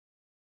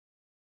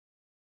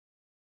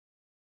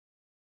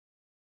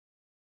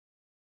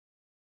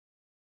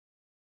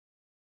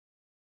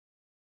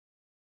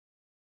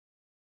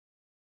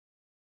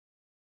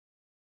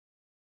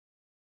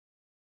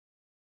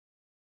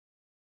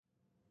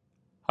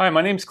Hi,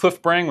 my name is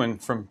Cliff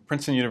Brangwynne from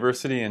Princeton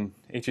University and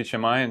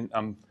HHMI, and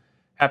I'm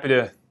happy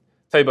to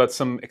tell you about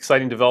some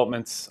exciting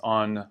developments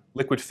on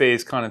liquid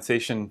phase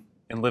condensation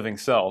in living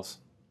cells.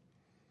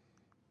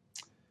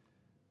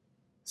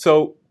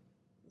 So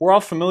we're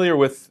all familiar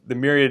with the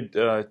myriad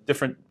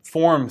different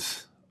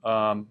forms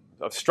of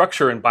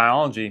structure in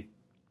biology.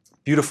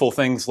 Beautiful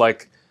things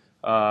like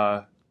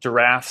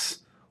giraffes,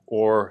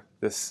 or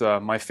this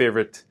my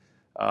favorite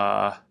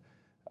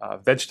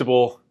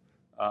vegetable,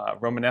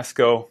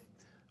 Romanesco,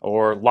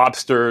 or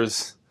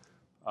lobsters,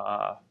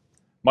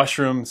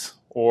 mushrooms,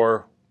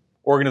 or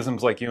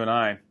organisms like you and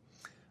I,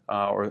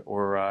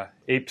 or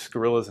apes,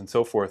 gorillas, and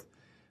so forth.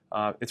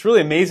 It's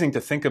really amazing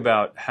to think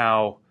about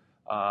how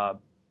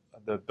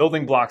the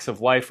building blocks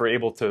of life are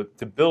able to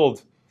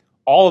build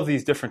all of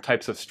these different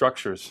types of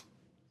structures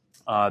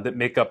that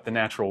make up the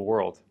natural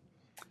world.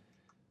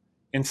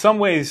 In some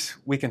ways,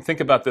 we can think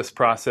about this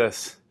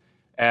process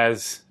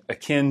as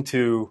akin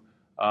to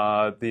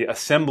the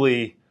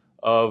assembly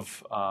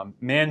of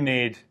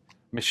man-made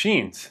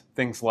machines,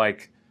 things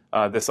like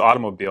this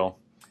automobile.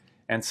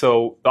 And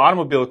so the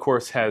automobile, of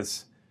course,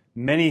 has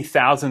many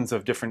thousands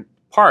of different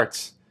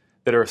parts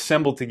that are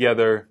assembled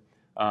together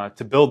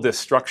to build this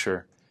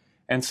structure.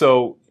 And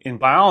so in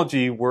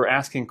biology, we're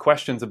asking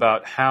questions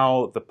about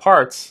how the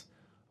parts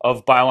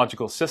of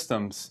biological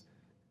systems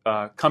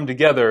come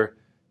together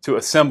to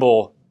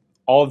assemble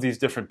all of these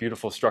different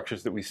beautiful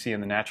structures that we see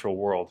in the natural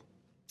world.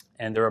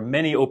 And there are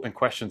many open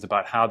questions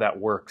about how that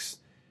works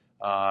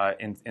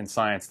in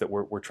science that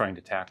we're trying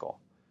to tackle.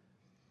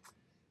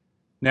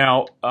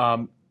 Now,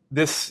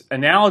 this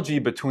analogy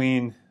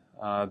between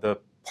the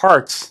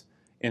parts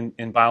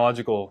in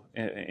biological,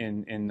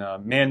 in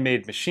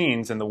man-made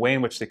machines, and the way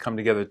in which they come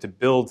together to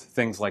build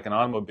things like an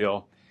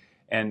automobile,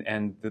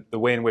 and the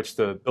way in which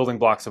the building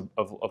blocks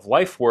of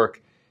life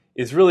work,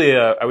 is really,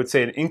 I would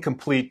say, an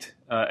incomplete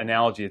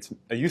analogy. It's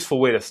a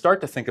useful way to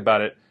start to think about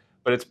it,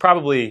 but it's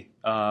probably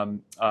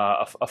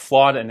a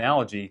flawed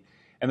analogy.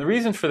 And the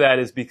reason for that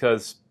is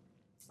because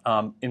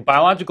in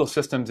biological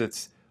systems,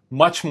 it's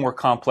much more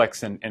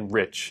complex and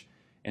rich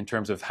in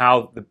terms of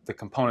how the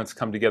components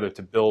come together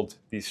to build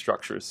these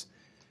structures.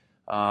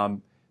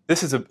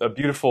 This is a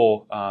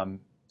beautiful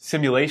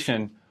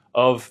simulation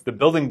of the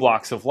building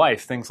blocks of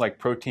life, things like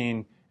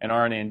protein and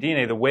RNA and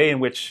DNA. The way in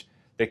which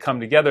they come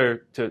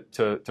together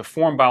to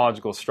form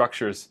biological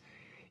structures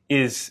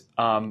is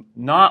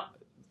not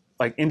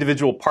like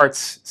individual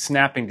parts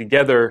snapping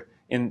together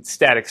in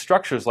static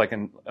structures like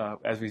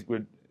as we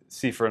would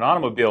see for an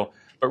automobile,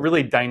 but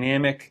really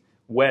dynamic,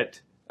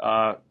 wet,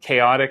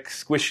 chaotic,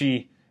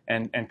 squishy,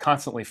 and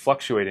constantly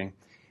fluctuating.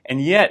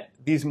 And yet,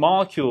 these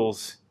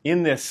molecules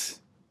in this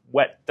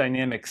wet,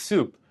 dynamic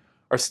soup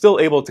are still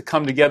able to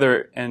come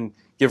together and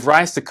give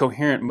rise to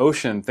coherent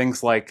motion,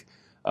 things like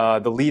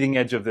the leading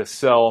edge of this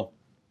cell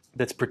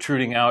that's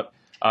protruding out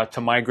to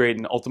migrate,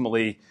 and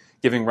ultimately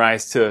giving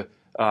rise to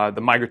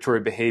the migratory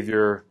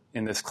behavior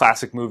in this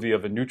classic movie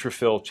of a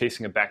neutrophil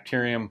chasing a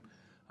bacterium,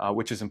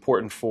 which is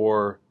important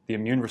for the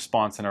immune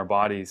response in our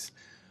bodies.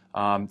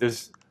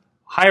 There's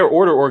higher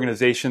order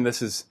organization.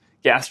 This is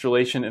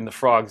gastrulation in the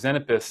frog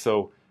Xenopus,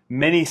 so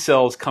many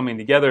cells coming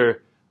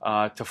together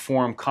to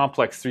form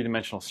complex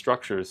three-dimensional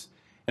structures.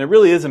 And it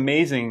really is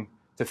amazing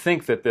to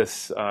think that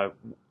this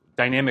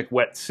dynamic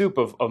wet soup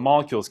of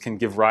molecules can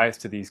give rise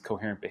to these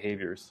coherent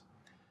behaviors.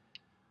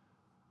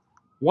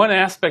 One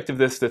aspect of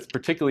this that's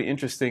particularly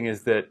interesting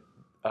is that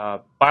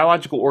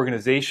biological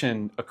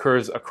organization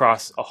occurs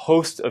across a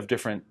host of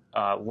different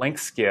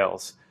length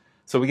scales.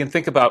 So we can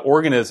think about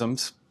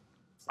organisms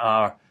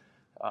as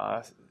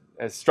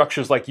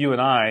structures like you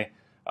and I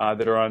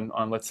that are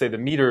on, let's say, the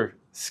meter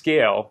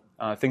scale,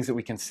 things that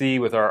we can see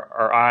with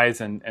our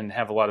eyes and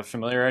have a lot of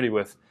familiarity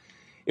with.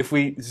 If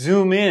we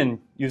zoom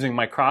in using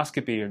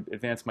microscopy,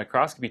 advanced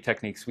microscopy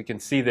techniques, we can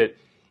see that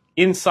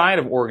inside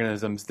of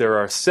organisms there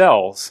are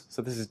cells.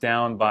 So this is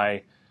down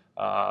by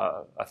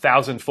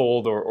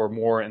 1,000-fold or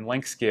more in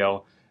length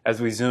scale.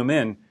 As we zoom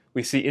in,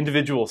 we see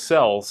individual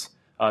cells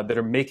that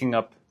are making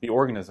up the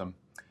organism.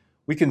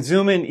 We can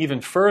zoom in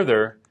even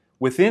further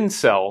within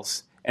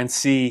cells and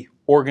see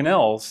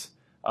organelles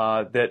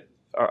that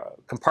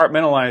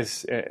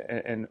compartmentalize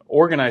and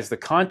organize the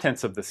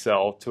contents of the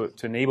cell to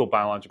enable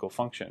biological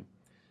function.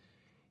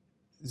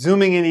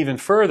 Zooming in even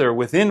further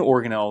within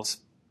organelles,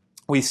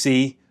 we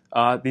see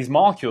these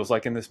molecules,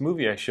 like in this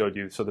movie I showed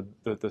you, so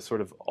the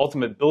sort of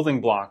ultimate building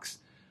blocks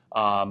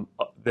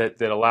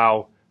that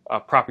allow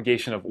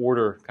propagation of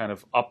order kind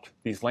of up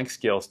these length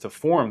scales to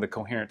form the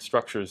coherent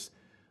structures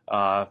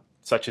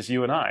such as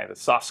you and I, the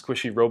soft,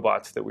 squishy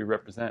robots that we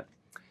represent.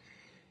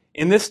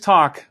 In this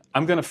talk,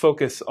 I'm going to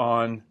focus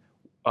on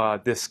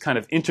this kind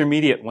of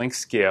intermediate length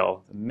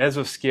scale, the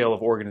mesoscale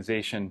of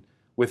organization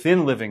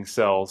within living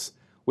cells,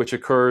 which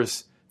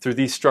occurs through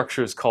these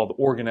structures called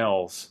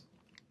organelles.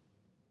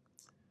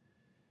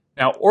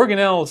 Now,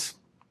 organelles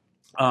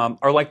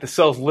are like the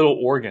cell's little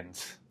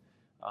organs.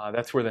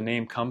 That's where the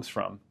name comes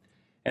from.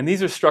 And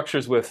these are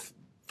structures with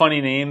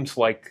funny names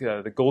like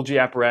the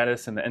Golgi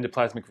apparatus and the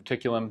endoplasmic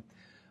reticulum.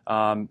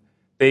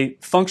 They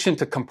function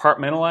to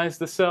compartmentalize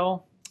the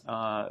cell,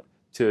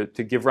 to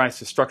give rise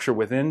to structure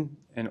within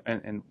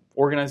and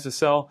organize the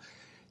cell,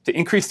 to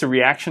increase the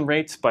reaction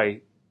rates by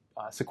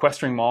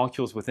sequestering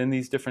molecules within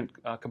these different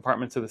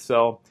compartments of the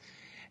cell,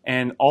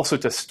 and also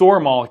to store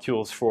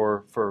molecules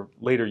for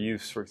later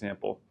use, for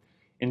example.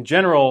 In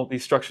general,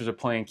 these structures are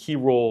playing key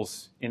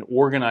roles in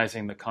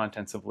organizing the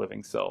contents of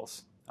living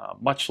cells,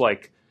 much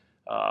like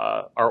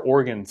our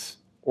organs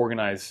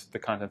organize the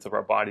contents of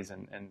our bodies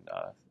and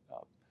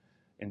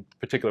in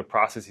particular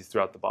processes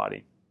throughout the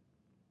body.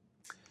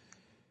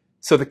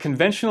 So the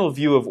conventional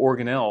view of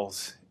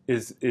organelles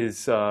is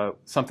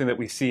something that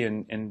we see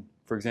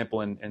for example,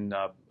 in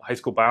high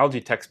school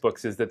biology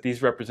textbooks, is that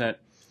these represent,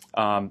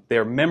 they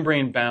are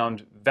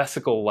membrane-bound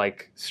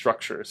vesicle-like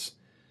structures.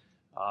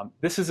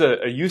 This is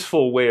a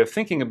useful way of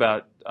thinking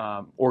about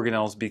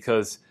organelles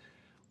because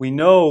we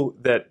know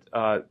that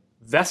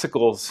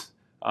vesicles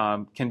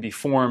can be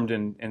formed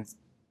in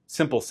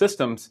simple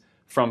systems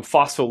from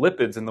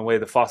phospholipids, and the way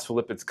the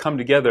phospholipids come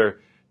together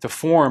to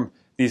form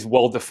these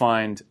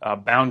well-defined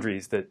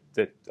boundaries that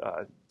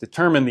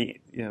determine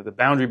the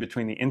boundary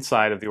between the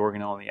inside of the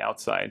organelle and the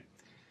outside.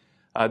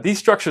 These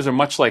structures are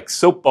much like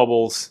soap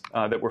bubbles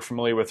that we're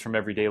familiar with from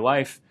everyday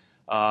life.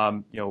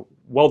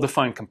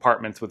 Well-defined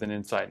compartments with an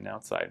inside and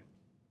outside.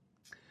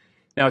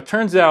 Now, it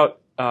turns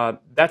out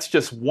that's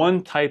just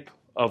one type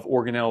of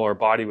organelle or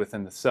body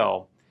within the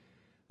cell.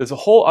 There's a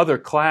whole other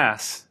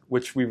class,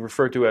 which we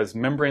refer to as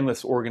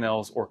membraneless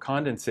organelles or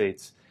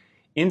condensates,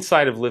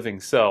 inside of living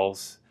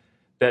cells.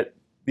 That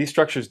these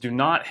structures do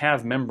not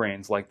have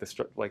membranes like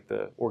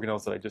the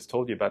organelles that I just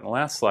told you about in the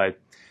last slide.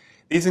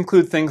 These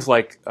include things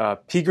like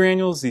P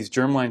granules, these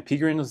germline P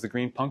granules, the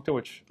green puncta,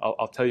 which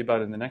I'll tell you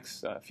about in the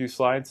next few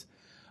slides.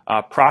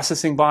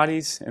 Processing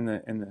bodies in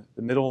the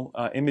middle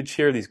image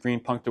here, these green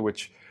puncta,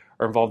 which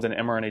are involved in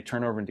mRNA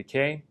turnover and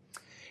decay.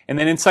 And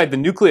then inside the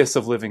nucleus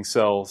of living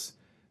cells,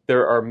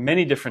 there are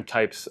many different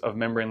types of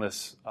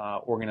membraneless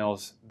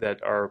organelles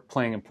that are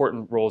playing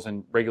important roles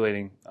in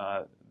regulating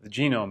the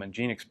genome and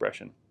gene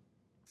expression.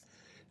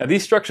 Now,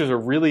 these structures are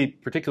really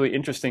particularly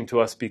interesting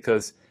to us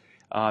because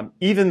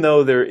even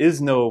though there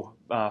is no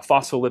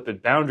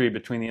phospholipid boundary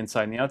between the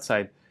inside and the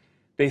outside,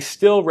 they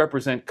still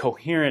represent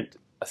coherent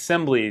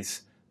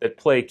assemblies that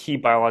play key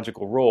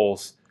biological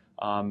roles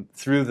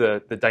through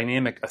the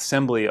dynamic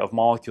assembly of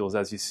molecules,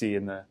 as you see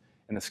in the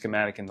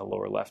schematic in the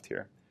lower left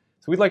here.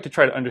 So we'd like to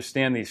try to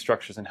understand these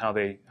structures and how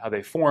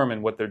they form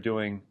and what they're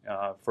doing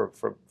for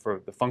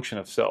the function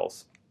of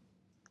cells.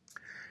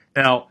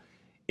 Now,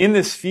 in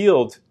this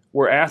field,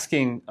 we're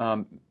asking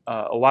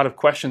a lot of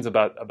questions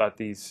about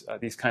these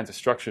kinds of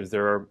structures.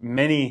 There are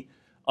many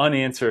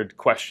unanswered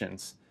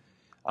questions.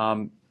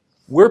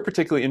 We're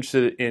particularly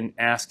interested in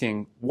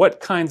asking what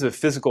kinds of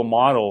physical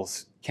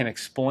models can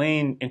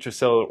explain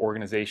intracellular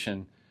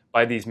organization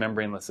by these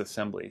membraneless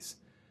assemblies.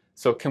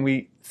 So can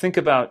we think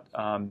about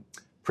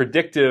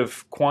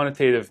predictive,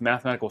 quantitative,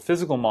 mathematical,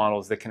 physical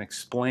models that can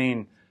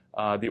explain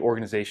the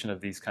organization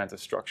of these kinds of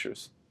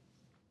structures?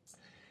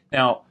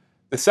 Now,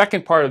 the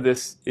second part of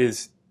this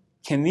is,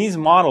 can these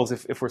models,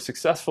 if we're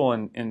successful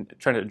in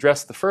trying to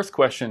address the first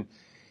question,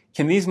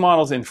 can these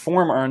models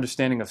inform our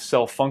understanding of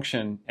cell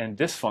function and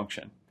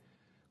dysfunction?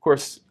 Of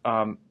course,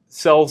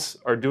 cells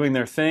are doing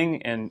their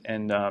thing and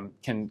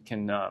can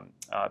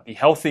be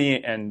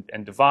healthy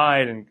and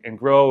divide and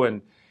grow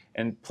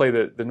and play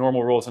the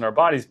normal roles in our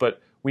bodies,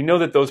 but we know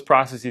that those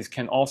processes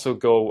can also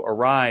go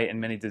awry in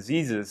many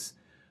diseases,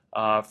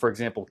 for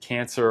example,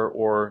 cancer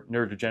or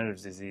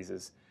neurodegenerative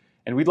diseases.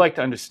 And we'd like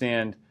to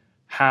understand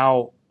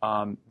how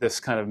this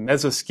kind of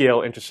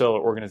mesoscale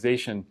intracellular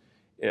organization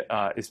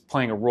is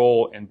playing a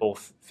role in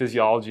both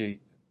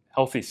physiology,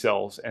 healthy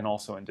cells, and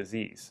also in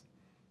disease.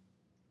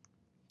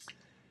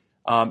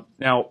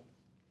 Now,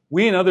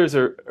 we and others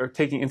are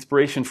taking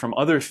inspiration from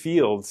other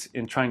fields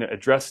in trying to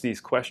address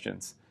these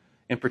questions,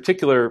 in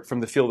particular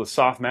from the field of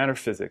soft matter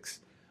physics,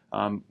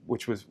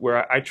 which was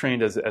where I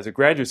trained as a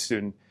graduate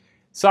student.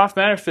 Soft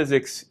matter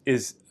physics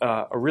is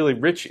a really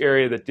rich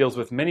area that deals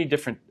with many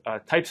different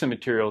types of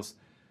materials,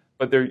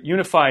 but they're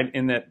unified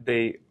in that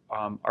they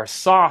are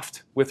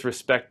soft with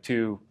respect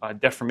to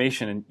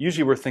deformation. And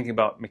usually we're thinking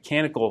about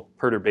mechanical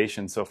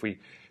perturbation. So if we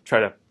try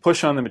to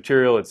push on the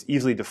material, it's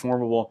easily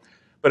deformable.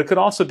 But it could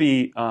also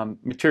be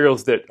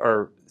materials that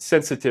are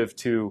sensitive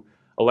to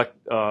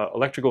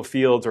electrical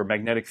fields or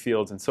magnetic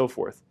fields and so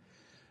forth.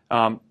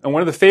 And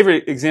one of the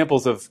favorite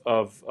examples of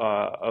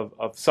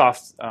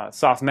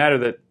soft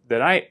matter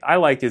that I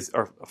like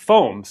are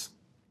foams.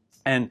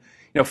 And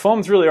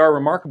foams really are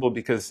remarkable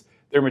because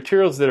they're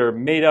materials that are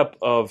made up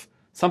of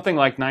something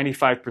like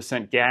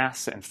 95%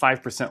 gas and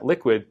 5%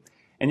 liquid,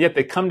 and yet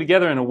they come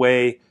together in a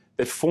way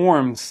that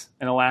forms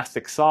an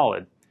elastic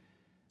solid,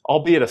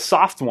 albeit a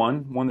soft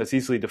one that's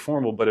easily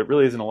deformable, but it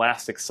really is an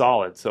elastic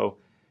solid. So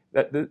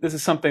this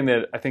is something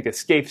that I think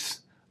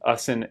escapes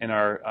us in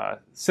our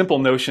simple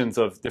notions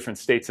of different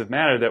states of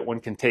matter, that one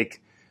can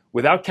take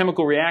without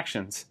chemical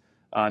reactions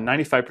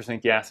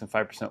 95% gas and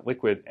 5%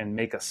 liquid and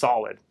make a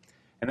solid.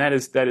 And that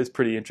is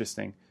pretty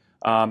interesting.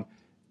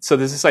 So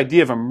there's this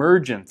idea of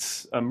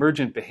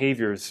emergent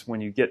behaviors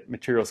when you get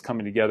materials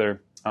coming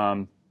together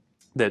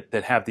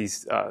that have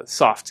these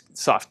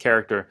soft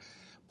character.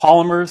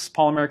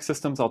 Polymeric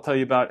systems, I'll tell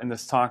you about in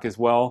this talk as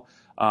well.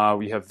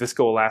 We have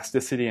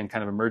viscoelasticity and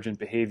kind of emergent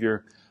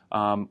behavior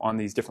on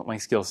these different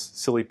length scales.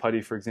 Silly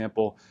putty, for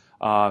example.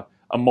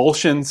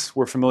 Emulsions,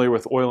 we're familiar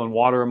with oil and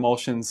water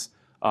emulsions.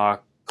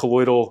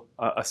 Colloidal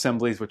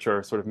assemblies, which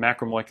are sort of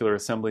macromolecular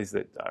assemblies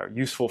that are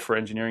useful for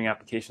engineering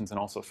applications and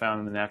also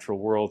found in the natural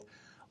world.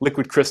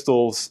 Liquid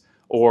crystals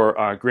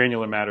or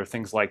granular matter,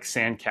 things like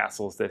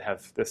sandcastles that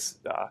have this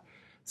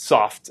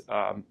soft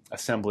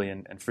assembly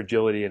and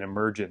fragility and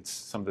emergence,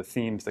 some of the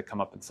themes that come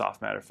up in soft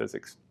matter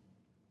physics.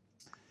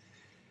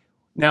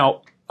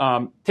 Now,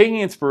 taking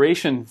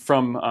inspiration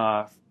from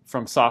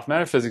soft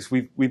matter physics,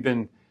 we've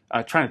been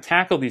trying to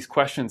tackle these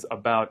questions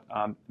about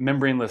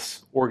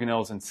membraneless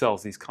organelles in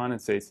cells, these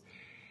condensates.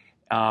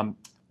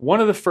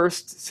 One of the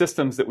first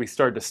systems that we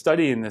started to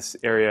study in this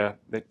area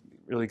that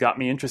really got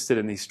me interested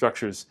in these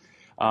structures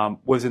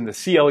was in the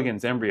C.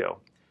 elegans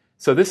embryo.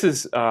 So this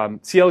is,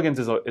 C. elegans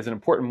is an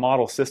important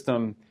model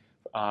system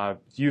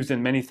used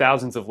in many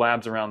thousands of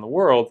labs around the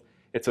world.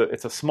 It's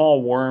a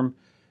small worm.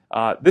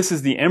 This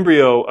is the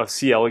embryo of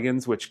C.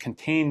 elegans, which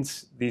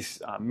contains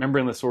these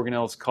membraneless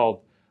organelles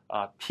called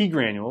P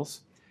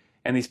granules.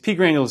 And these P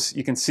granules,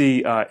 you can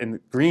see in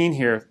the green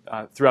here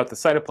throughout the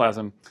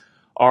cytoplasm,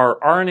 are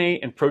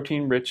RNA and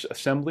protein-rich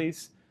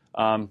assemblies.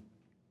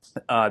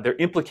 They're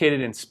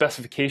implicated in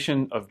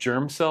specification of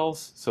germ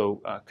cells,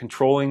 so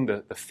controlling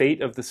the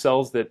fate of the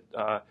cells that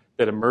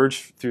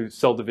emerge through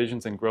cell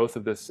divisions and growth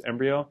of this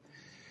embryo.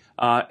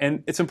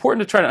 And it's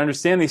important to try to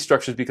understand these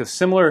structures because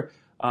similar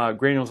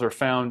granules are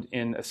found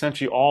in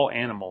essentially all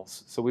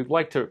animals. So we'd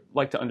like to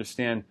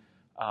understand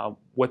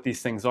what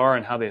these things are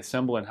and how they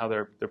assemble and how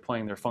they're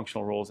playing their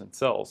functional roles in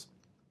cells.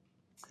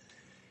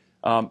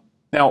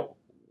 Now,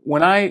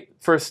 when I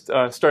first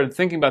started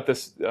thinking about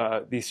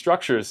these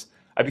structures,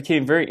 I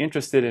became very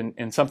interested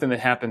in something that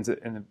happens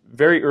in the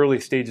very early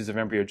stages of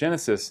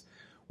embryogenesis,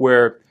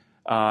 where,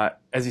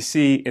 as you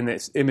see in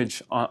this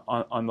image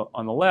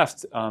on the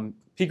left,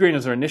 P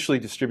granules are initially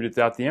distributed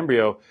throughout the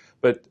embryo,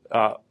 but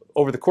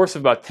over the course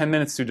of about 10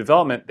 minutes through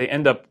development, they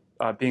end up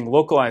being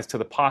localized to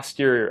the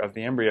posterior of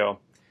the embryo.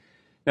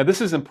 Now,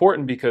 this is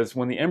important because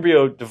when the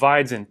embryo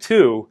divides in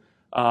two,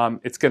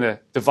 it's going to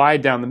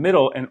divide down the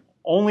middle, and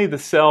only the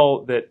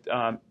cell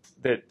that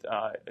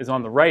is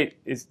on the right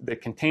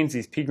that contains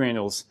these P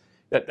granules,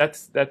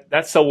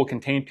 that cell will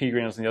contain P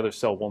granules and the other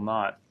cell will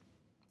not.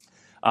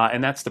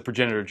 And that's the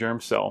progenitor germ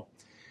cell.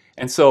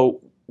 And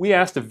so we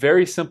asked a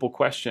very simple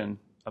question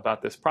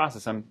about this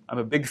process. I'm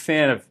a big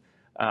fan of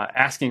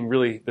asking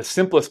really the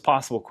simplest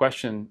possible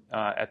question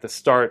at the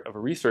start of a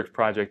research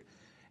project.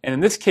 And in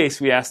this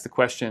case, we asked the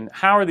question,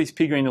 how are these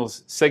P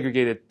granules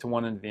segregated to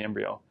one end of the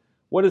embryo?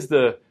 What is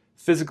the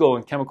physical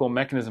and chemical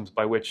mechanisms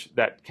by which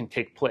that can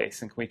take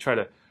place? And can we try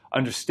to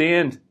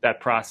understand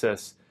that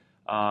process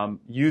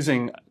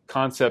using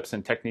concepts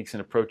and techniques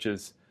and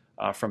approaches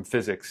from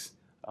physics,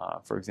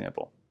 for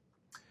example?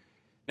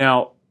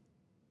 Now,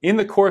 in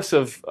the course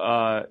of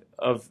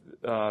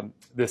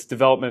this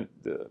development,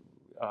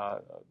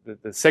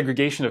 the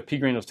segregation of P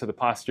granules to the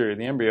posterior of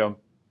the embryo,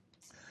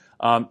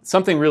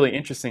 something really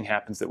interesting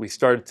happens that we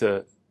started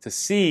to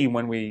see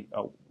when we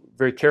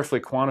very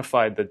carefully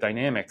quantified the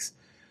dynamics.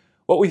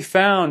 What we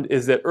found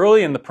is that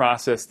early in the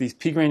process, these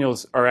P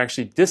granules are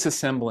actually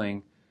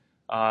disassembling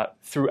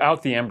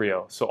throughout the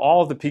embryo. So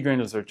all of the P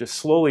granules are just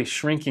slowly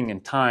shrinking in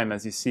time,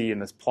 as you see in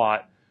this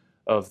plot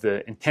of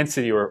the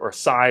intensity or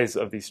size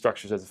of these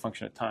structures as a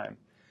function of time.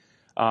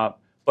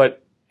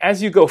 But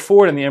as you go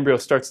forward and the embryo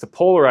starts to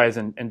polarize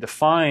and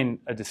define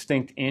a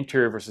distinct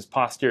anterior versus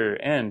posterior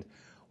end,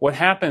 what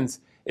happens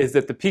is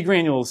that the P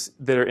granules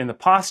that are in the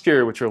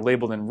posterior, which are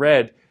labeled in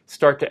red,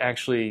 start to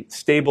actually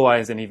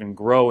stabilize and even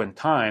grow in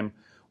time,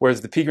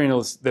 whereas the P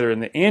granules that are in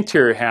the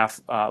anterior half,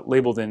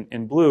 labeled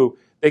in blue,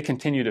 they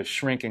continue to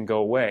shrink and go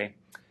away.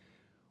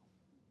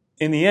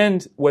 In the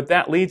end, what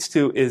that leads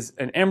to is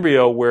an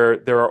embryo where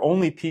there are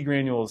only P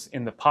granules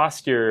in the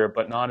posterior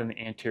but not in the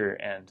anterior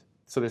end.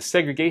 So the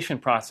segregation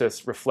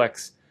process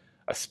reflects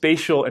a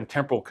spatial and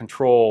temporal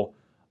control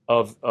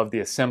of the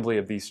assembly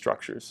of these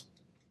structures.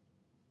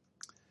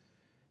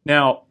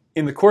 Now,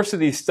 in the course of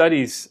these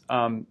studies,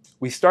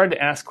 we started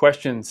to ask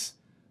questions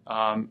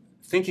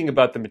thinking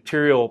about the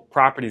material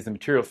properties, the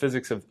material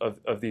physics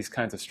of these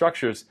kinds of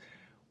structures.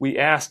 We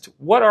asked,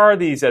 what are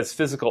these as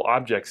physical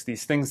objects,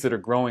 these things that are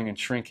growing and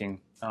shrinking?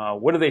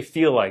 What do they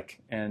feel like?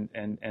 And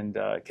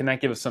can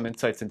that give us some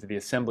insights into the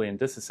assembly and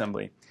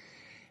disassembly?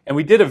 And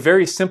we did a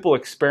very simple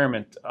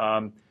experiment,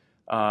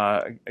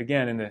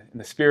 again, in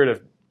the spirit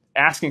of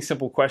asking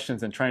simple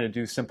questions and trying to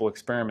do simple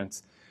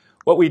experiments.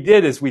 What we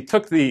did is we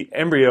took the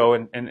embryo,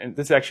 and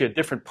this is actually a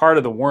different part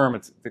of the worm.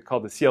 It's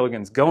called the C.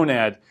 elegans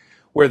gonad,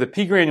 where the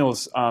P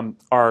granules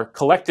are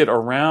collected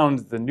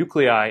around the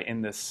nuclei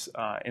in this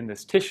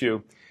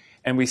tissue,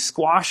 and we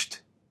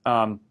squashed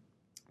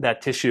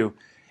that tissue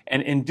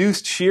and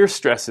induced shear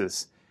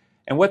stresses.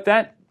 And what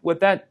that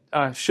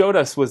showed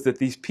us was that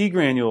these P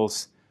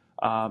granules,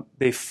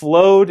 they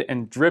flowed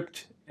and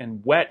dripped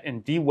and wet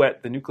and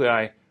de-wet the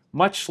nuclei,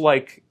 much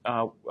like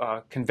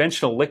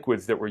conventional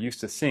liquids that we're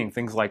used to seeing,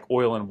 things like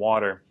oil and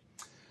water.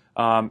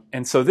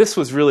 And so this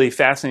was really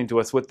fascinating to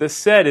us. What this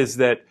said is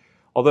that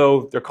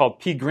although they're called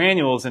P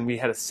granules and we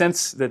had a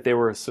sense that they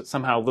were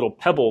somehow little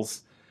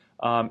pebbles,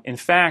 in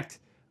fact,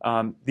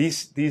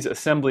 these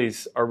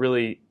assemblies are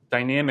really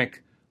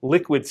dynamic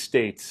liquid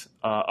states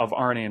of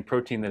RNA and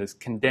protein that is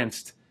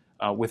condensed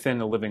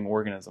within a living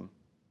organism.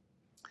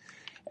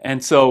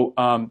 And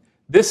so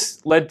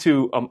this led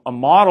to a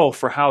model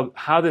for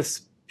how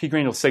this P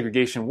granule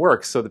segregation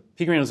works. So the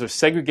P granules are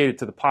segregated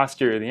to the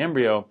posterior of the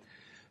embryo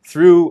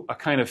through a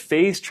kind of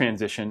phase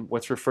transition,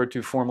 what's referred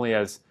to formally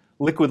as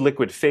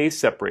liquid-liquid phase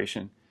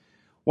separation.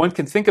 One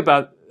can think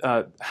about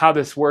how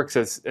this works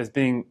as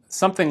being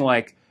something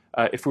like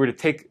if we were to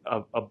take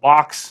a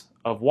box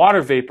of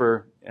water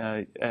vapor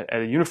at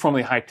a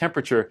uniformly high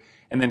temperature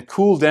and then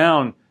cool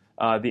down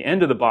the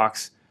end of the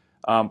box,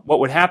 what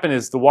would happen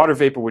is the water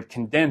vapor would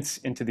condense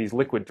into these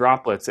liquid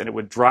droplets and it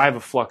would drive a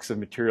flux of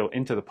material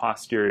into the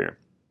posterior.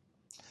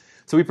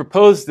 So we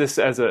proposed this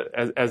as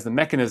the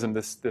mechanism,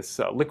 this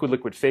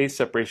liquid-liquid phase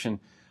separation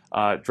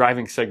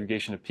driving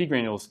segregation of P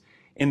granules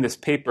in this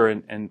paper,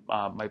 and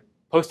my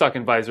postdoc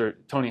advisor,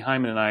 Tony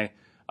Hyman, and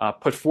I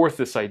put forth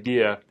this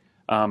idea,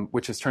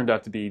 which has turned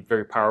out to be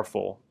very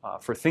powerful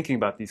for thinking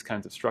about these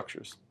kinds of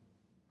structures.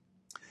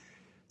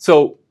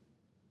 So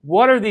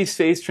what are these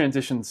phase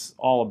transitions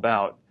all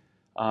about?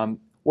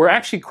 We're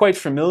actually quite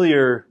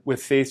familiar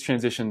with phase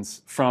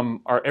transitions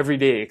from our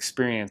everyday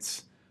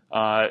experience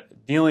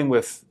dealing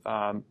with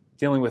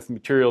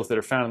materials that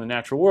are found in the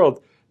natural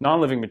world,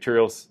 non-living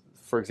materials,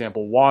 for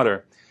example,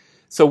 water.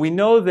 So we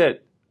know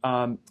that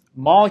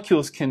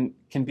molecules can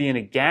be in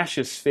a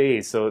gaseous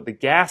phase, so the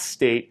gas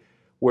state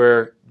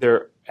where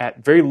they're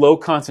at very low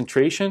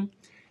concentration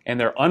and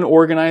they're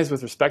unorganized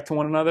with respect to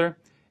one another,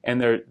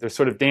 and they're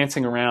sort of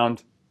dancing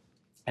around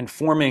and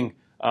forming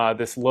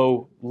this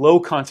low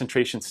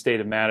concentration state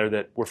of matter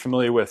that we're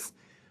familiar with,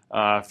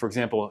 for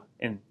example,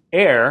 in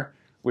air,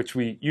 which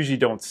we usually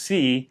don't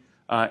see.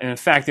 And in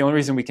fact, the only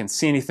reason we can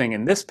see anything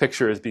in this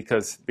picture is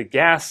because the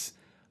gas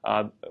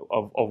of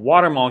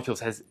water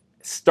molecules has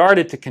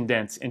started to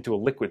condense into a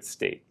liquid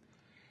state.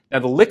 Now,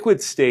 the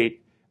liquid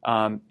state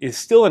is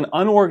still an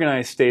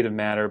unorganized state of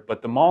matter,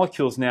 but the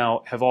molecules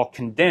now have all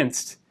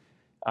condensed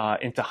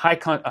into a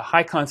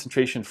high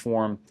concentration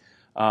form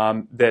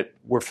that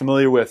we're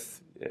familiar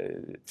with,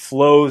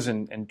 flows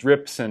and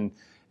drips, and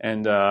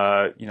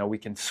we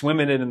can swim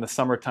in it in the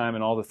summertime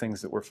and all the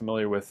things that we're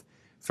familiar with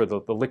for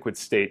the liquid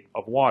state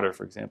of water,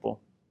 for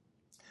example.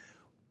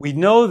 We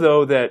know,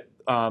 though, that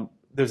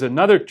there's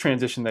another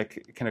transition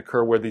that can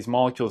occur where these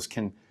molecules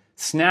can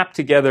snap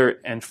together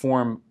and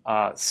form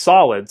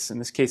solids, in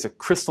this case a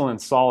crystalline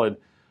solid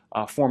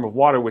form of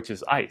water, which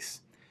is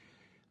ice.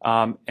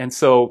 And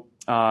so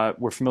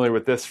we're familiar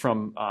with this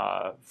from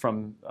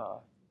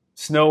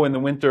snow in the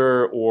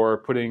winter, or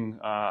putting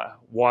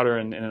water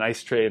in an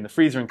ice tray in the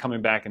freezer and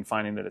coming back and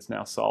finding that it's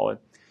now solid.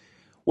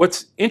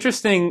 What's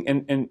interesting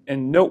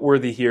and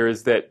noteworthy here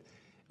is that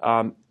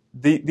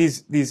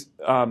these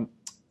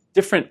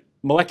different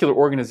molecular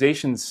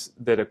organizations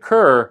that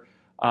occur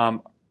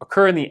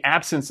in the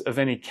absence of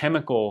any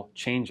chemical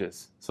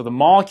changes. So the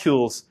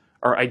molecules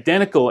are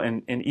identical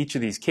in each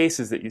of these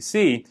cases that you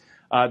see.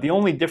 The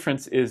only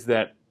difference is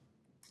that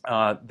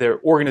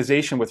their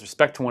organization with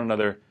respect to one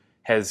another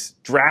has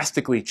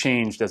drastically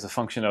changed as a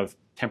function of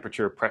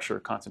temperature, pressure,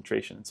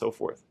 concentration, and so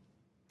forth.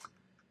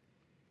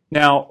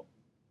 Now,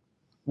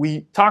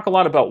 we talk a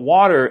lot about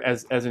water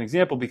as an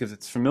example because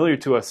it's familiar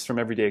to us from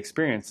everyday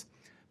experience,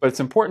 but it's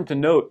important to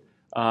note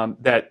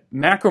that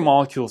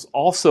macromolecules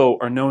also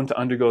are known to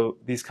undergo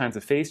these kinds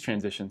of phase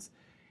transitions.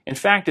 In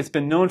fact, it's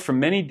been known for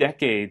many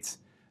decades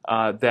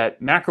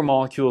that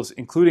macromolecules,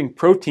 including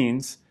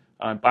proteins,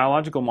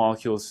 biological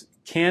molecules,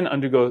 can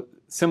undergo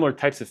similar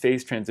types of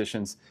phase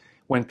transitions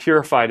when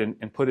purified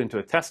and put into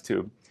a test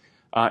tube.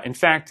 In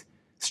fact,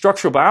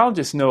 structural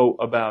biologists know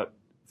about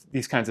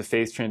these kinds of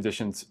phase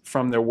transitions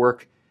from their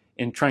work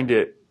in trying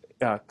to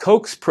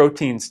coax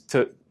proteins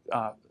to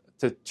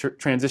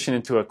transition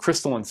into a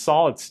crystalline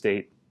solid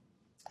state,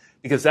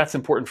 because that's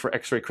important for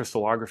X-ray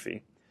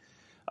crystallography.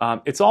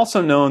 It's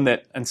also known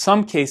that in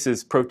some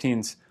cases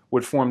proteins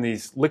would form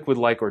these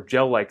liquid-like or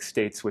gel-like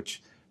states,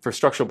 which for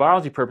structural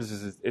biology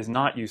purposes is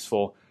not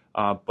useful,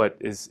 but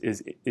is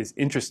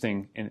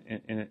interesting in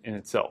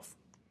itself.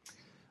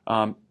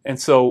 And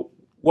so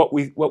what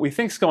we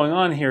think is going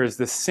on here is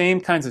the same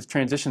kinds of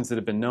transitions that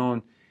have been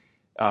known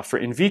for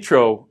in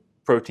vitro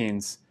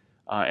proteins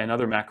and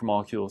other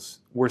macromolecules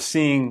we're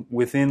seeing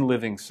within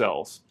living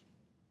cells.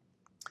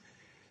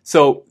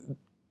 So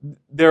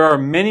there are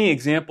many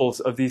examples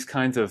of these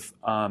kinds of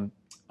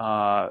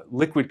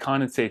liquid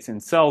condensates in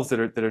cells that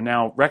are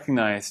now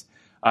recognized.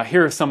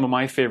 Here are some of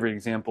my favorite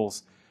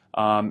examples,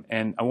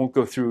 and I won't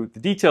go through the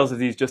details of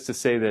these, just to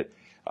say that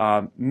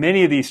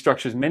many of these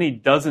structures, many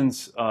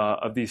dozens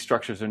of these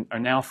structures are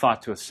now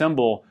thought to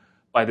assemble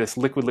by this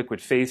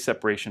liquid-liquid phase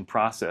separation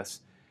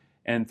process.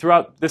 And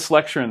throughout this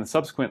lecture and the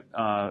subsequent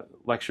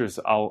lectures,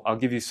 I'll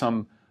give you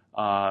some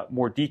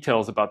more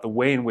details about the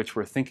way in which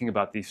we're thinking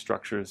about these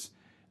structures,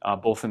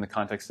 both in the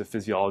context of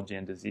physiology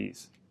and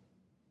disease.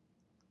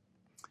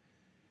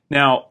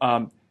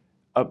 Now,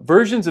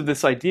 versions of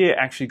this idea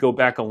actually go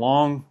back a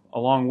long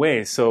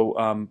way.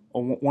 So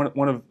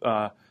one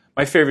of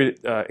my favorite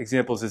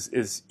examples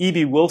is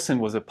E.B. Wilson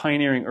was a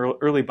pioneering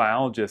early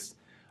biologist.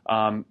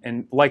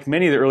 And like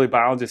many of the early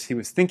biologists, he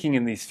was thinking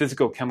in these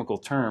physico-chemical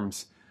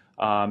terms,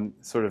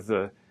 sort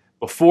of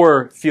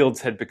before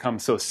fields had become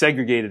so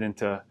segregated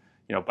into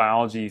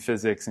biology,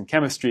 physics, and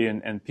chemistry,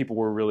 and people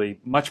were really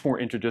much more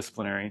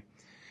interdisciplinary.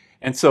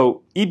 And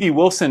so E.B.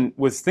 Wilson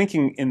was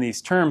thinking in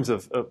these terms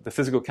of the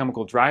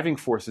physico-chemical driving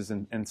forces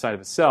inside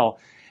of a cell,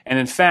 and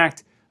in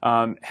fact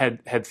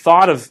had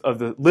thought of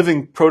the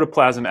living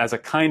protoplasm as a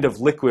kind of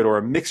liquid or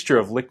a mixture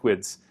of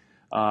liquids,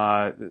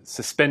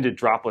 suspended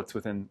droplets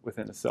within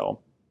a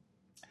cell.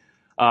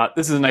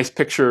 This is a nice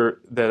picture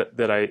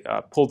that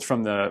I pulled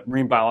from the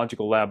Marine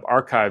Biological Lab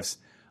archives.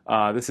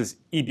 This is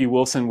E.B.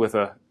 Wilson with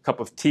a cup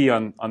of tea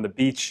on the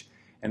beach,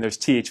 and there's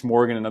T.H.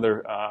 Morgan,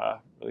 another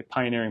really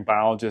pioneering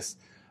biologist.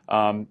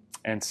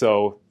 And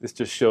so this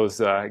just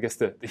shows, I guess,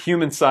 the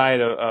human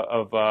side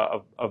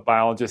of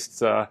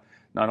biologists,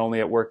 not only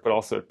at work but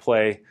also at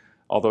play.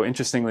 Although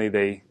interestingly,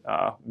 they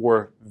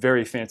wore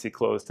very fancy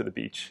clothes to the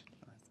beach.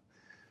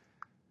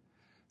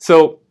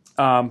 So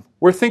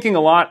we're thinking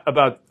a lot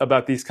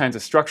about these kinds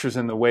of structures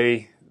and the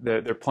way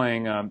that they're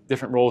playing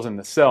different roles in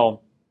the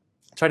cell.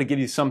 I'll try to give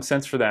you some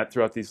sense for that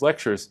throughout these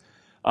lectures.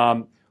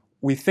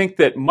 We think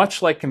that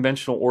much like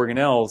conventional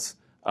organelles,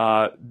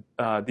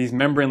 these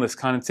membraneless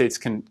condensates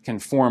can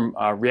form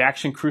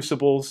reaction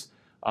crucibles,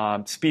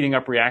 speeding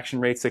up reaction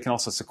rates. They can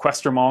also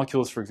sequester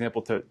molecules, for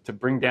example, to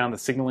bring down the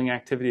signaling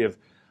activity of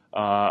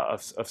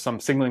some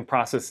signaling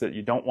process that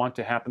you don't want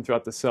to happen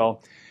throughout the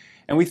cell.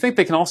 And we think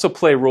they can also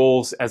play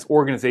roles as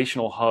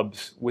organizational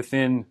hubs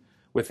within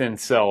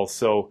cells.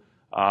 So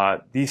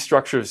these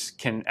structures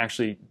can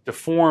actually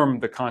deform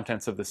the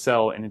contents of the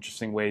cell in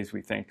interesting ways,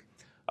 we think,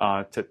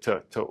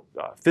 to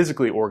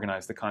physically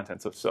organize the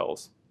contents of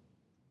cells.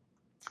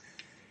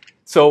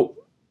 So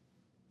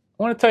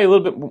I want to tell you a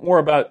little bit more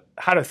about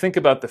how to think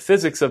about the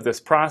physics of this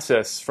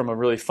process from a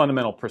really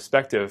fundamental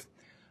perspective.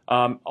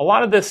 A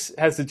lot of this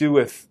has to do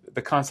with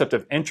the concept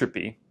of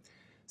entropy.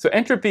 So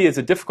entropy is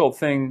a difficult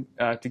thing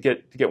to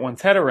get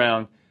one's head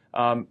around.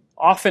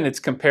 Often it's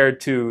compared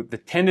to the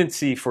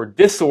tendency for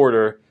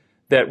disorder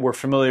that we're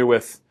familiar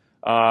with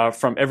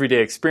from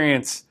everyday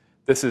experience.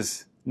 This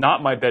is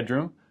not my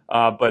bedroom,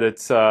 but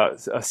it's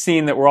a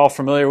scene that we're all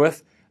familiar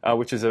with,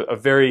 which is a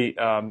very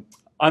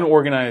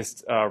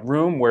unorganized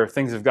room where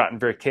things have gotten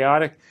very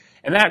chaotic.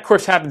 And that, of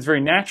course, happens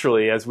very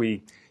naturally as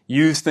we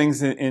use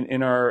things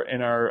in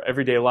our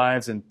everyday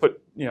lives and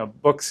put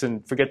books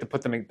and forget to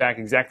put them back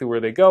exactly where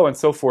they go and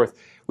so forth.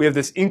 We have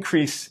this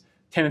increased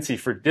tendency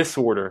for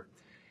disorder.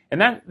 And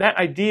that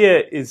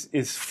idea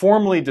is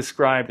formally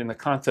described in the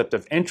concept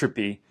of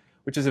entropy,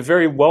 which is a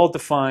very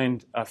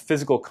well-defined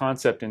physical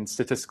concept in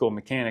statistical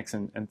mechanics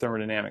and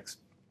thermodynamics.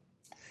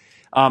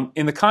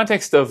 In the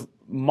context of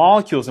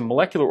molecules and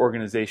molecular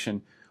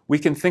organization, we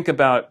can think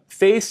about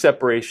phase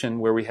separation,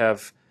 where we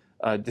have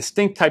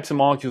distinct types of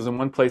molecules in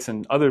one place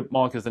and other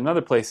molecules in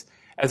another place,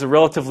 as a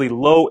relatively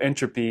low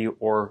entropy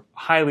or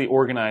highly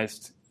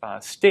organized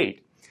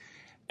state.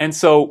 And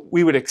so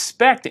we would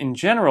expect in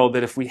general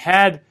that if we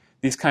had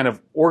these kind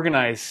of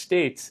organized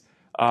states,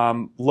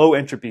 low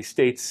entropy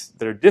states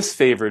that are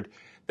disfavored,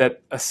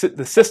 that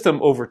the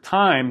system over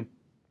time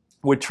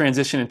would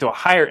transition into a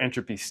higher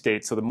entropy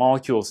state. So the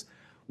molecules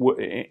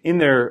in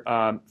their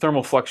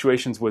thermal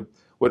fluctuations would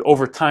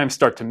over time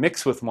start to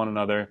mix with one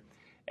another,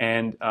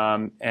 and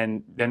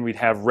then we'd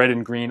have red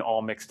and green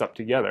all mixed up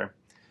together.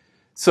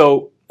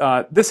 So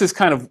this is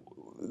kind of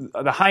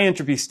the high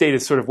entropy state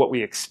is sort of what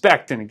we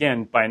expect, and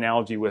again, by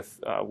analogy with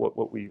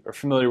what we are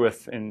familiar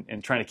with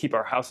in trying to keep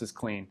our houses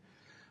clean.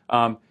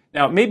 Now,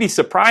 it may be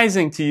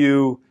surprising to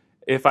you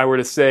if I were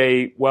to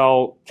say,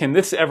 well, can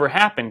this ever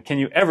happen? Can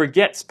you ever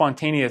get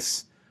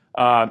spontaneous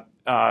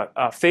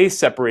phase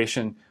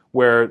separation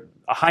where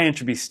a high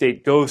entropy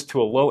state goes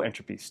to a low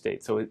entropy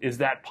state? So is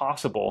that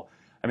possible?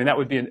 I mean, that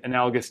would be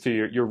analogous to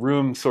your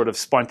room sort of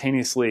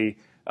spontaneously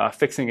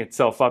fixing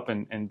itself up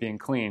and being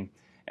clean.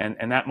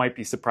 And that might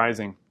be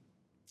surprising.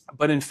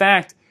 But in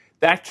fact,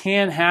 that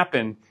can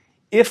happen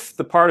if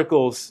the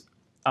particles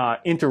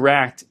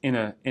interact in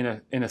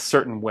a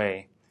certain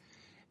way.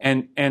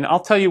 And I'll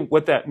tell you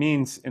what that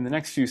means in the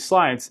next few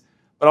slides.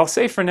 But I'll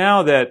say for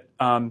now that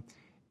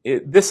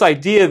this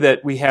idea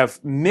that we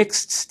have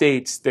mixed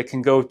states that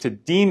can go to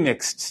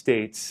demixed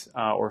states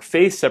or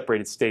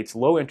phase-separated states,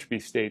 low entropy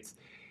states,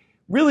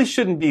 really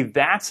shouldn't be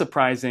that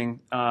surprising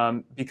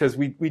because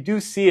we do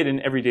see it in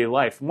everyday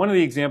life. One of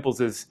the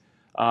examples is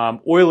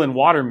oil and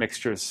water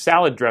mixtures,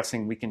 salad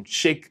dressing. We can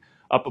shake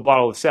up a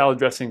bottle of salad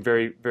dressing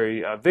very,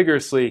 very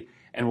vigorously,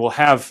 and we'll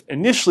have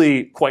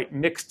initially quite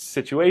mixed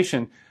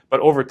situation, but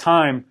over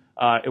time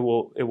it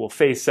will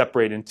phase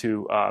separate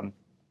into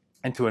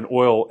into an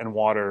oil and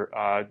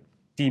water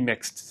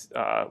demixed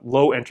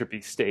low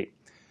entropy state.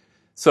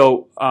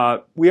 So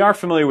we are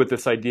familiar with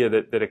this idea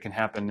that it can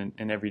happen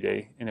in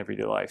everyday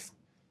life.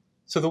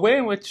 So the way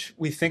in which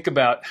we think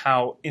about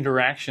how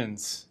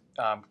interactions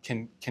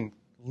can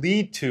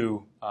lead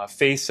to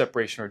phase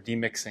separation or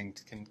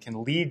demixing,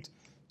 can lead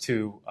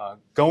to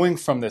going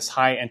from this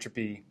high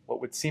entropy,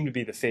 what would seem to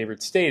be the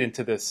favored state,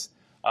 into this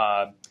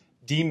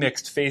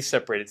demixed phase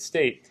separated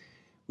state,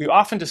 we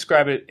often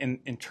describe it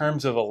in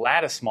terms of a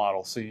lattice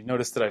model. So you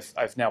notice that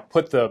I've now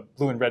put the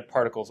blue and red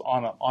particles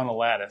on a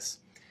lattice.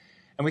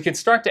 And we can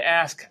start to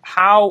ask,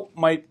 how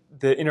might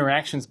the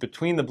interactions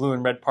between the blue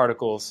and red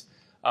particles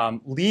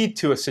lead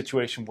to a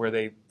situation where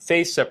they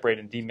phase separate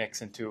and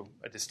demix into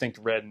a distinct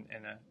red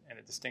and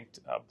a distinct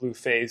blue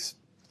phase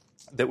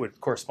that would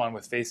correspond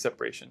with phase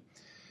separation.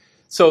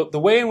 So the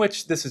way in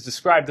which this is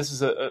described, this is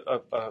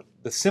the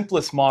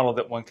simplest model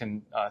that one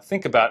can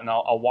think about, and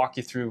I'll walk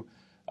you through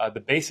the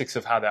basics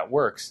of how that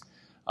works.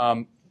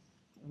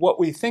 What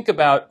we think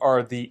about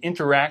are the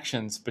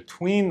interactions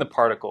between the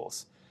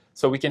particles.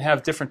 So we can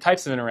have different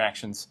types of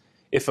interactions.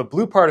 If a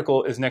blue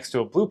particle is next to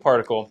a blue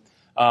particle,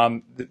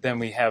 then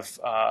we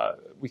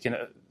can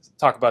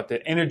talk about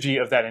the energy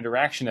of that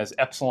interaction as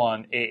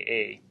epsilon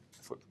AA,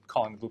 if we're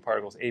calling the blue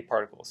particles A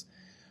particles.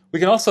 We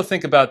can also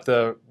think about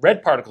the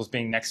red particles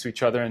being next to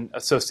each other and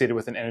associated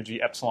with an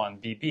energy epsilon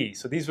BB.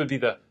 So these would be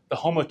the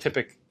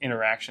homotypic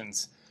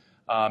interactions.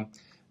 Of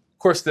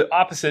course, the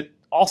opposite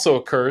also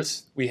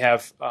occurs. We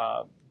have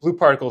blue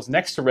particles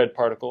next to red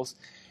particles,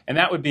 and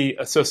that would be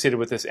associated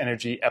with this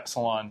energy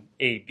epsilon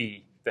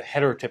AB, the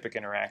heterotypic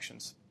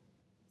interactions.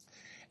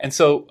 And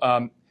so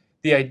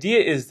the idea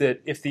is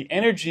that if the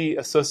energy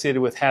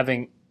associated with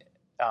having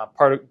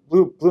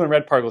blue and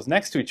red particles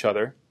next to each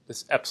other,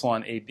 this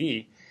epsilon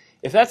AB,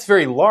 if that's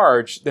very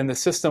large, then the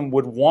system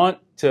would want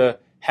to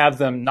have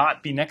them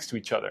not be next to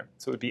each other.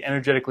 So it would be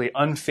energetically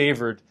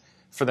unfavored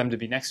for them to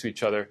be next to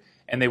each other,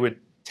 and they would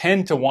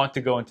tend to want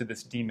to go into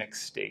this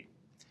demixed state.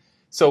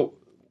 So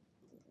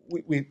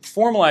we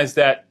formalize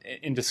that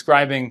in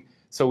describing,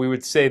 so we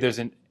would say there's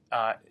an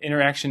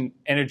interaction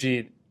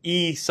energy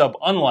E sub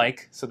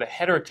unlike, so the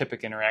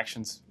heterotypic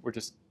interactions, we're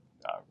just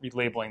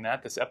relabeling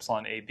that, this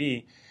epsilon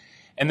AB.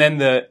 And then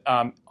the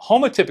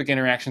homotypic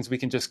interactions we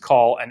can just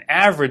call an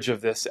average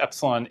of this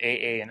epsilon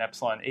AA and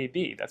epsilon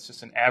AB. That's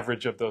just an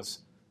average of those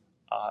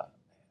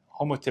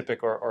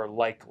homotypic or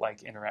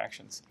like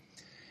interactions.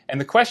 And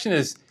the question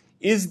is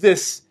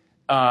this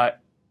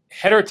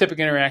heterotypic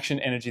interaction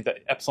energy, the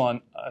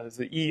epsilon,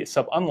 the E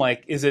sub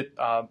unlike, is it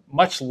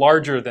much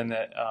larger than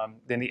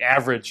the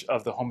average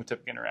of the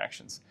homotypic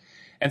interactions?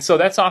 And so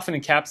that's often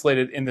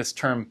encapsulated in this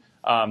term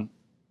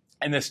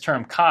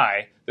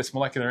chi, this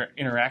molecular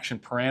interaction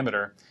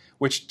parameter,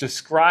 which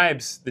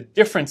describes the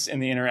difference in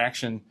the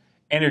interaction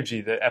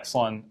energy, the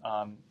epsilon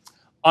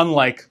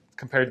unlike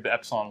compared to the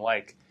epsilon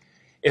like.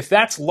 If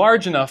that's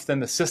large enough, then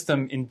the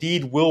system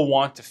indeed will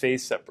want to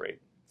phase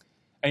separate.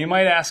 And you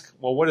might ask,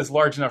 well, what does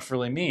large enough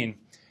really mean?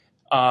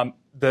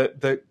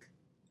 The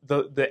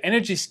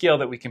energy scale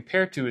that we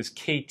compare to is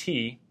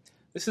KT.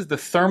 This is the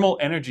thermal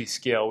energy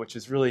scale, which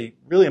is really,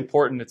 really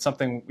important. It's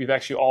something we've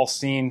actually all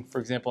seen, for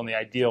example, in the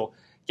ideal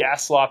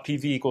gas law,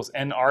 PV equals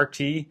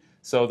nRT.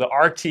 So the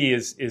RT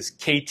is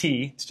KT.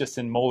 It's just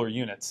in molar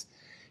units.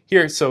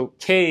 Here, so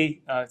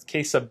K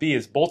sub B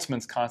is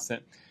Boltzmann's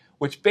constant,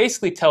 which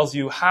basically tells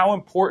you how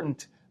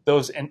important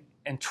those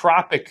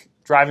entropic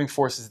driving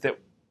forces that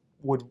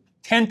would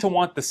tend to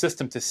want the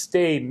system to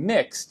stay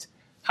mixed,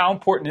 how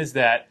important is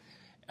that?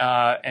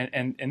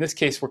 And in this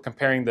case, we're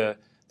comparing the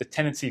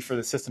tendency for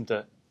the system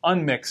to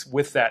unmix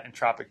with that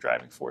entropic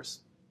driving force.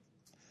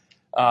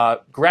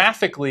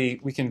 Graphically,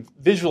 we can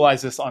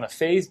visualize this on a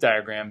phase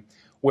diagram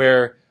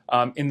where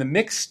in the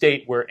mixed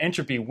state where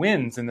entropy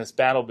wins in this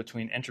battle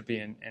between entropy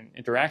and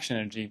interaction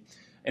energy,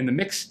 in the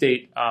mixed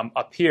state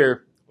up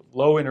here,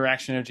 low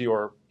interaction energy,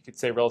 or you could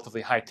say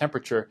relatively high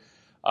temperature,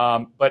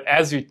 but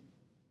as you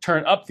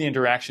turn up the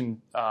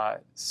interaction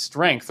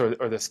strength,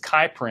 or this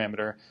chi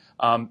parameter,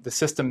 the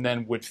system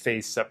then would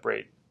phase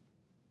separate.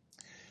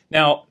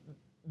 Now,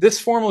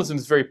 this formalism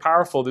is very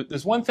powerful.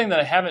 There's one thing that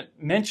I haven't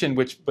mentioned,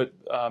 but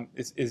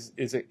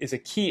is a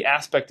key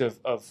aspect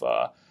of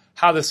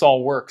how this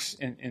all works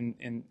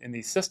in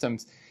these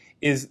systems,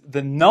 is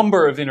the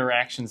number of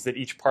interactions that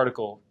each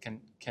particle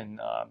can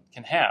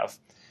have.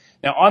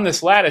 Now, on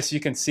this lattice,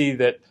 you can see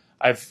that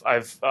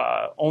I've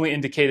only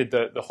indicated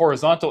the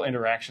horizontal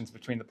interactions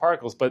between the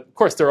particles, but of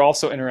course they're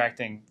also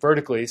interacting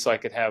vertically. So I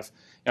could have,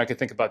 I could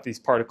think about these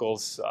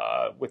particles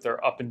with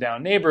their up and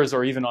down neighbors,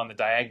 or even on the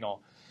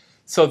diagonal.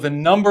 So the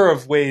number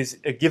of ways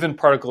a given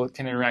particle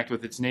can interact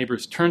with its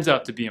neighbors turns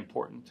out to be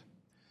important.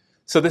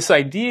 So this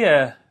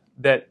idea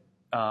that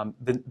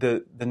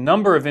the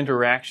number of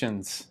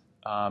interactions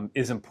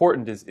is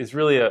important is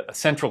really a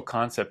central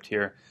concept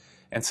here.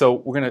 And so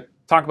we're going to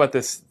talk about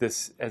this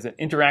as an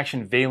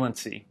interaction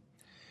valency.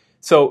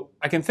 So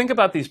I can think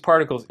about these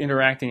particles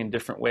interacting in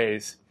different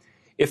ways.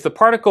 If the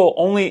particle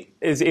only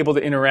is able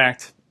to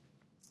interact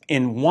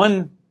in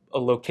one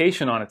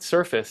location on its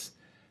surface,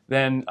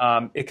 then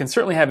it can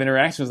certainly have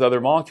interactions with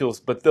other molecules,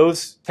 but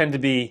those tend to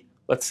be,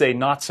 let's say,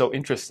 not so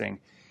interesting,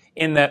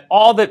 in that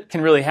all that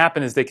can really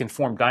happen is they can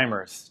form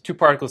dimers. Two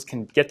particles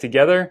can get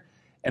together,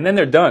 and then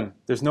they're done.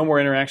 There's no more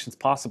interactions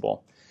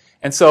possible.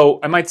 And so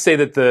I might say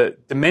that the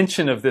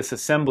dimension of this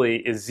assembly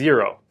is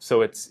 0.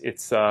 So it's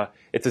a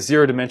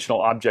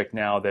 0-dimensional object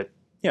now that,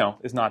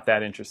 is not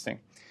that interesting.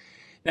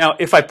 Now,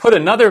 if I put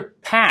another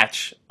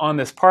patch on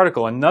this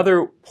particle,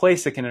 another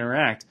place that can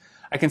interact,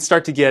 I can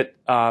start to get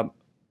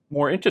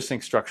more interesting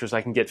structures.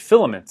 I can get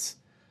filaments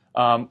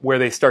where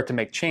they start to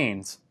make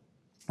chains.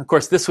 Of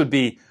course, this would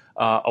be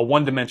a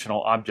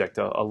one-dimensional object,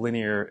 a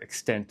linear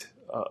extent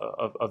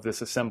of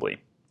this assembly.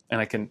 And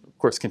I can, of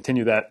course,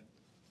 continue that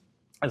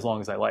as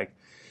long as I like.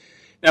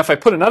 Now, if I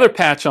put another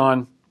patch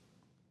on,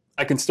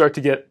 I can start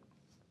to get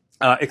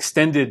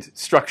extended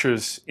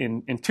structures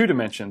in 2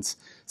 dimensions,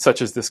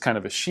 such as this kind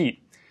of a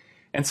sheet.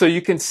 And so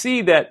you can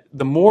see that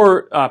the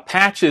more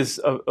patches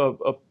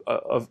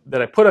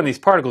that I put on these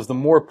particles, the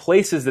more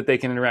places that they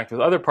can interact with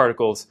other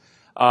particles,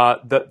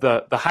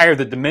 the higher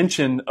the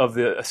dimension of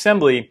the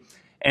assembly.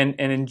 And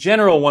in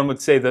general, one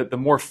would say that the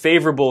more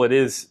favorable it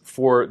is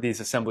for these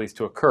assemblies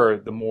to occur,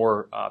 the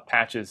more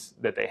patches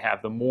that they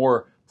have, the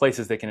more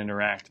places they can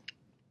interact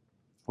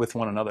with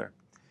one another.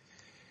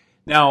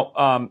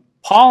 Now,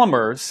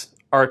 polymers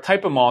are a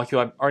type of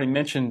molecule I've already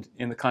mentioned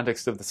in the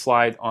context of the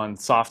slide on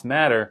soft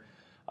matter.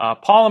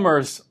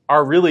 Polymers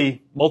are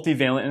really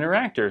multivalent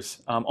interactors.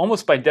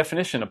 Almost by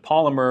definition, a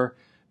polymer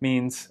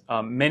means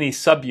many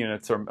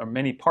subunits or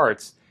many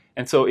parts.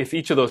 And so if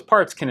each of those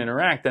parts can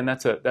interact, then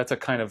that's a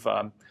kind of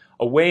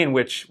a way in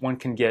which one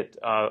can get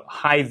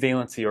high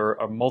valency or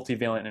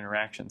multivalent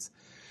interactions.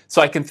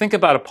 So I can think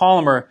about a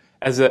polymer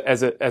as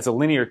a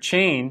linear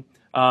chain,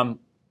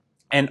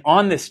 and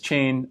on this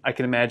chain I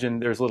can imagine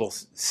there's little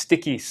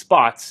sticky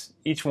spots,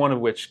 each one of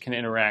which can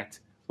interact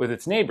with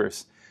its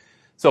neighbors.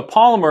 So a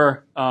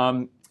polymer,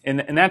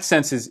 in that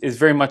sense, is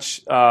very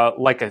much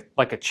like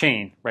a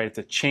chain, right? It's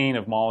a chain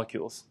of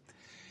molecules.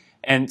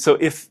 And so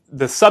if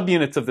the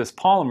subunits of this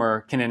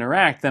polymer can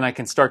interact, then I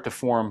can start to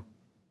form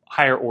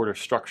higher order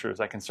structures.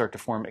 I can start to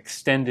form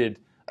extended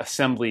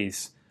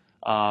assemblies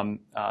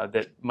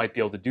that might be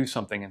able to do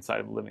something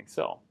inside of a living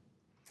cell.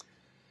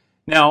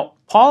 Now,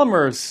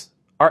 polymers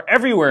are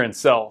everywhere in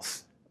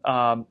cells.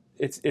 Polymers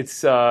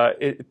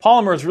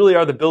really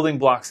are the building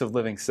blocks of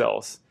living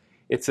cells.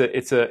 It's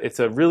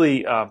a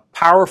really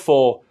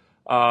powerful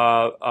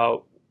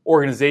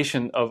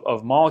organization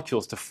of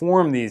molecules to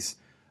form these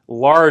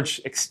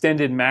large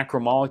extended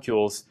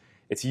macromolecules.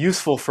 It's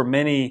useful for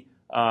many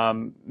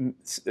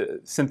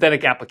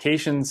synthetic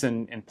applications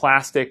in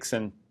plastics,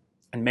 and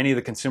many of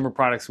the consumer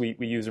products we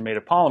use are made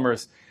of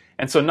polymers.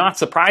 And so not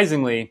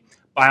surprisingly,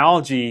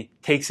 biology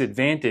takes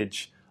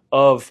advantage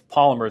of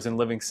polymers in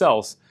living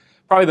cells.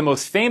 Probably the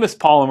most famous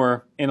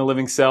polymer in a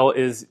living cell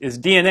is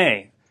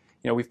DNA.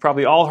 We've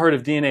probably all heard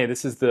of DNA.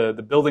 This is the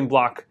building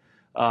block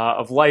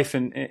of life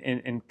in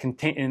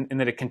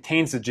that it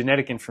contains the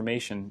genetic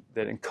information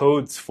that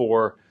encodes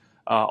for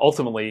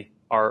ultimately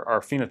our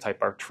phenotype,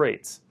 our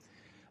traits.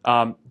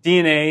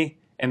 DNA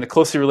and the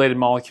closely related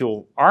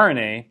molecule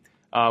RNA,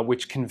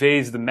 which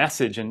conveys the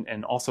message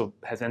and also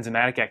has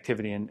enzymatic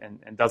activity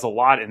and does a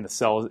lot in the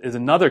cell, is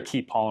another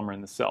key polymer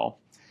in the cell.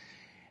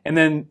 And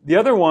then the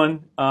other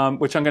one,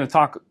 which I'm going to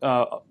talk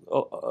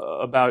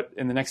about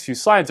in the next few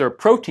slides, are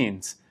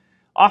proteins.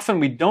 Often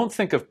we don't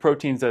think of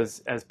proteins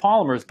as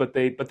polymers, but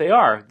they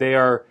are. They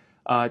are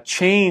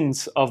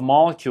chains of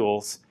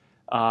molecules,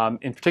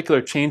 in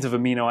particular chains of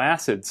amino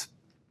acids.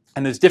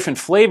 And there's different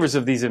flavors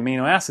of these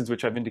amino acids,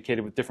 which I've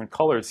indicated with different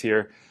colors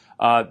here,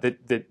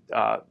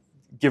 that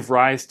give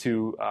rise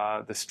to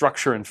the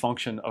structure and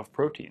function of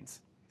proteins.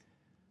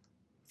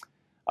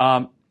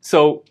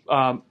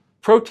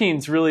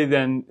 Proteins really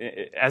then,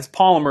 as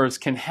polymers,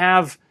 can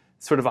have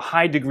sort of a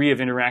high degree of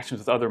interactions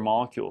with other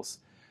molecules.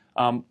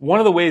 One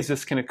of the ways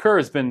this can occur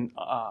has been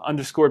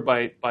underscored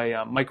by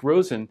Mike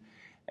Rosen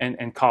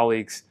and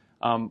colleagues,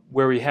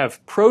 where we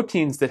have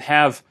proteins that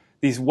have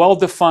these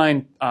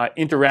well-defined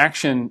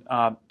interaction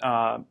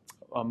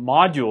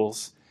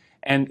modules,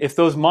 and if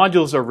those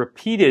modules are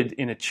repeated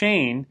in a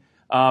chain,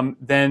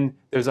 then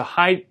there's a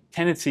high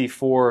tendency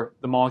for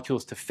the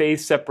molecules to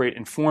phase separate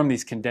and form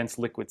these condensed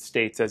liquid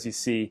states, as you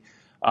see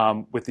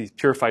with these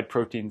purified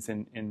proteins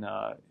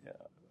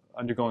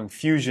undergoing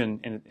fusion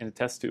in a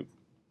test tube.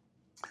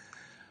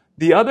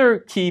 The other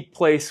key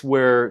place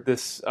where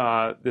this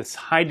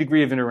high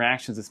degree of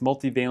interactions, this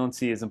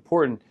multivalency, is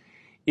important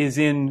is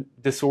in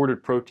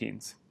disordered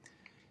proteins.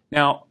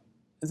 Now,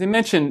 as I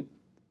mentioned,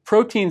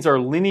 proteins are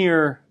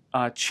linear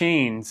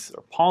chains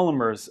or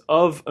polymers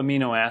of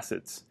amino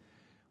acids.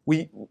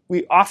 We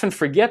often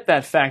forget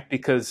that fact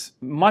because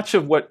much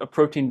of what a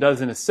protein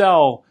does in a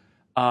cell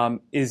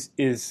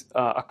is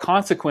a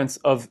consequence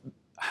of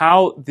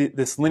how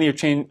this linear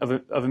chain of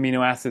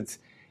amino acids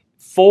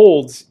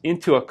folds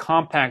into a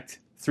compact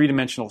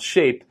three-dimensional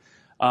shape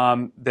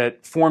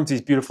that forms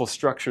these beautiful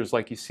structures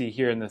like you see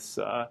here in this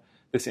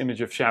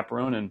image of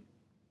chaperonin.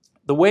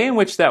 The way in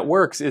which that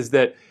works is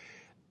that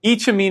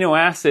each amino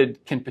acid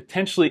can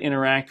potentially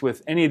interact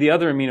with any of the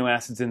other amino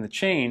acids in the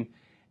chain,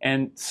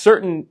 and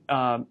certain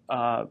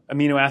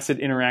amino acid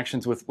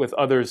interactions with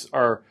others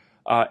are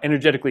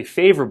energetically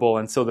favorable,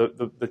 and so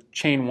the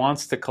chain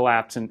wants to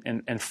collapse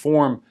and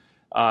form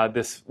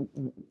this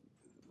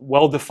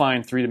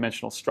well-defined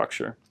three-dimensional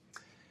structure.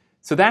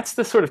 So that's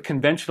the sort of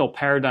conventional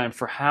paradigm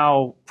for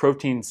how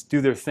proteins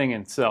do their thing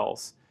in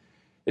cells.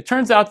 It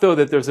turns out, though,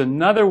 that there's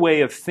another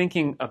way of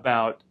thinking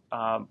about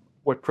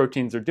what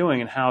proteins are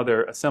doing and how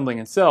they're assembling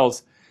in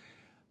cells.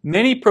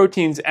 Many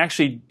proteins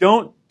actually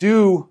don't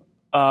do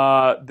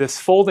this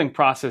folding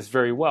process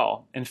very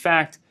well. In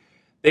fact,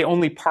 they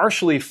only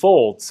partially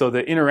fold, so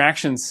the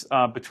interactions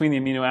between the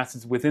amino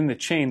acids within the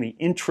chain, the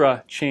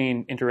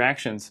intra-chain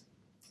interactions,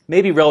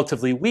 may be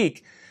relatively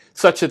weak,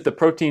 such that the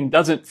protein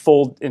doesn't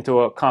fold into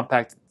a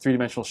compact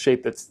three-dimensional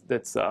shape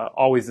that's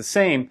always the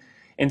same.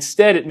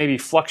 Instead, it may be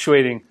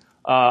fluctuating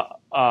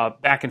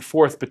back and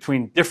forth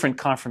between different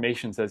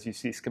conformations, as you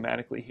see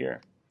schematically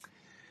here.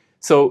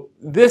 So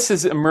this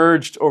has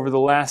emerged over the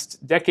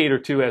last decade or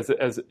two as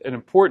an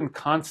important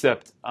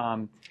concept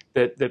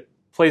that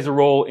plays a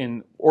role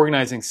in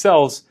organizing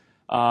cells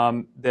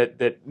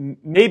that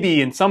may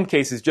be in some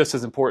cases just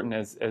as important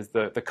as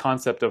the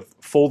concept of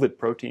folded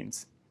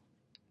proteins.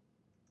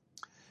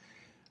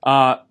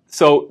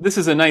 So this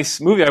is a nice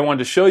movie I wanted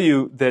to show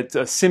you, that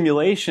a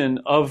simulation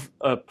of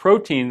a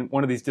protein,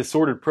 one of these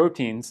disordered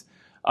proteins,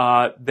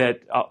 that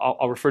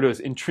I'll refer to as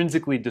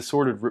intrinsically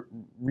disordered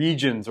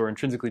regions or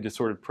intrinsically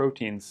disordered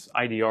proteins,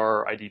 IDR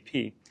or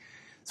IDP.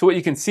 So what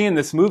you can see in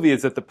this movie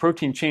is that the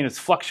protein chain is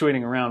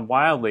fluctuating around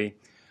wildly,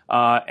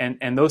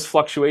 and those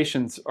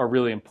fluctuations are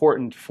really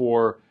important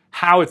for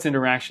how it's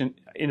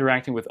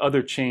interacting with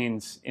other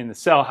chains in the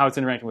cell, how it's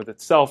interacting with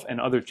itself and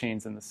other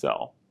chains in the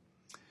cell.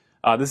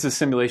 This is a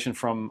simulation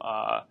from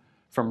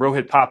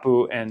Rohit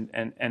Papu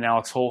and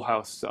Alex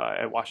Holhouse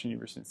at Washington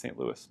University in St.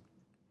 Louis.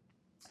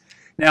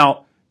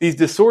 Now, these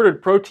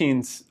disordered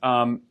proteins,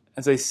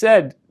 as I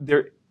said,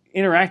 they're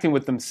interacting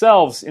with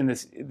themselves in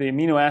this. The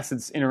amino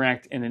acids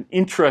interact in an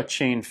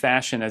intra-chain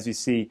fashion, as you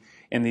see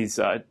in these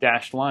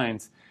dashed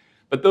lines.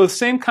 But those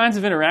same kinds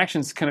of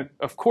interactions can,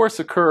 of course,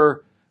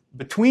 occur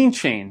between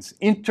chains,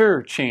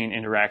 inter-chain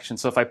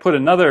interactions. So if I put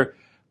another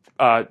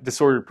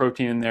disordered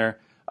protein in there,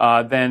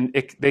 then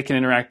they can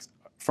interact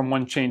from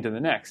one chain to the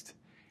next.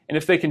 And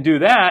if they can do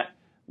that,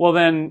 well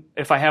then,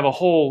 if I have a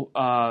whole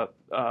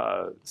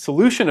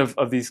solution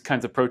of these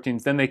kinds of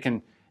proteins, then they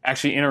can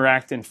actually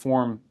interact and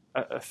form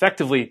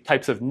effectively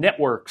types of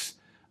networks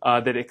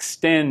that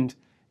extend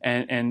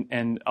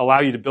and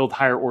allow you to build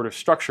higher order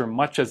structure,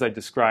 much as I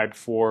described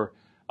for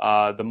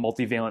the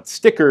multivalent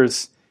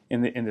stickers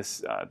in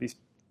this these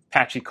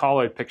patchy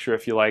colloid picture,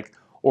 if you like,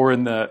 or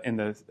in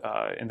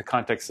the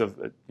context of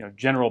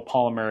general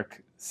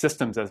polymeric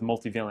systems as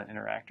multivalent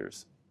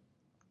interactors.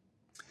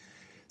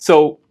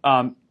 So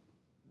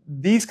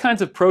these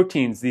kinds of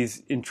proteins,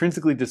 these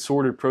intrinsically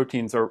disordered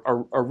proteins,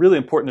 are really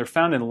important. They're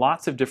found in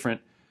lots of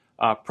different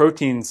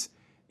proteins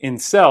in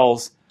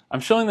cells. I'm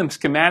showing them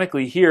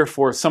schematically here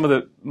for some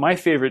of my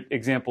favorite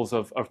examples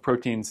of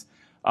proteins.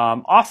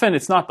 Often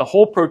it's not the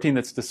whole protein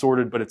that's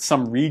disordered, but it's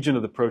some region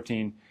of the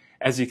protein,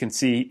 as you can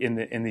see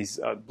in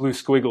these blue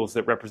squiggles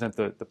that represent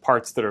the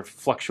parts that are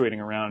fluctuating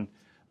around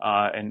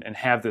and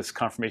have this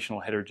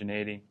conformational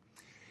heterogeneity.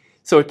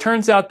 So it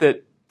turns out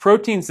that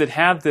proteins that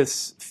have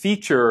this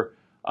feature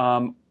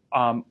often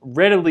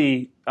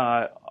readily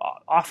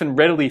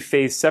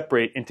phase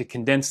separate into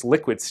condensed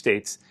liquid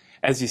states,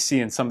 as you see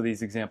in some of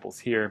these examples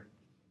here.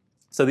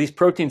 So these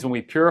proteins, when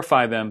we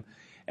purify them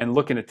and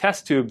look in a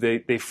test tube,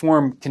 they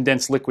form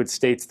condensed liquid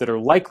states that are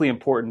likely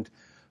important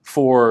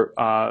for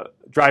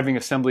driving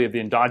assembly of the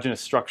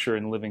endogenous structure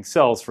in living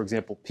cells, for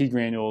example, P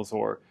granules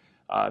or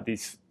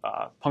these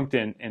puncta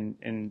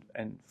in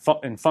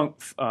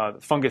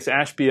fungus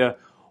ashbia,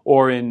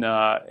 or in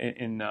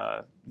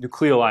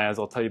nucleoli, as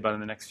I'll tell you about in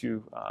the next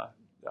few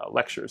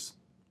lectures.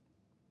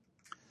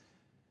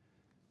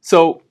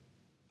 So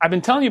I've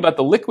been telling you about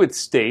the liquid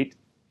state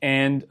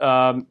and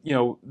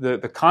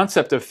the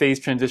concept of phase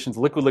transitions,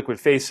 liquid-liquid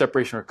phase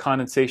separation or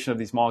condensation of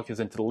these molecules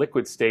into the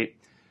liquid state.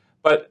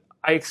 But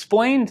I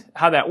explained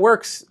how that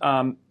works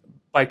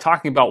by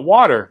talking about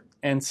water.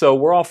 And so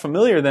we're all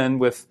familiar then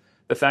with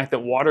the fact that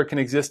water can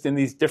exist in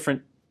these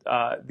different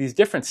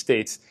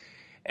states.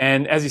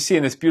 And as you see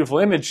in this beautiful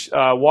image,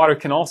 water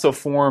can also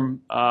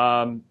form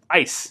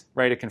ice,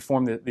 right? It can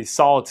form these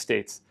solid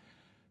states.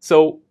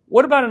 So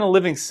what about in a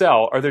living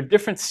cell? Are there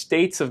different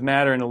states of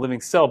matter in a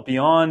living cell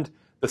beyond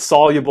the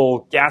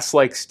soluble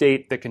gas-like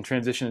state that can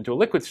transition into a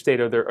liquid state?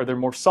 Are there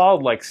more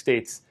solid-like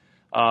states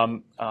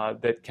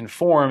that can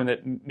form and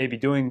that may be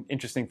doing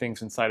interesting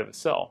things inside of a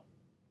cell?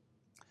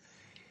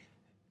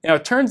 Now,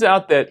 it turns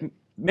out that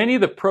many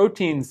of the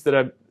proteins that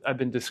I've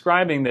been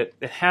describing that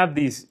have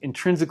these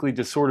intrinsically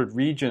disordered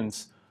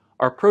regions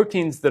are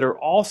proteins that are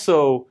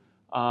also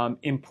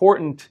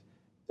important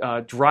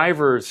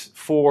drivers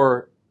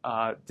for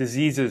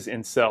diseases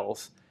in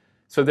cells.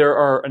 So there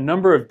are a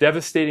number of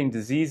devastating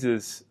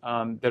diseases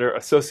that are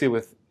associated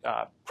with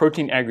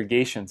protein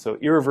aggregation, so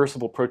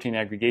irreversible protein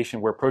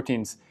aggregation, where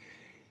proteins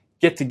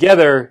get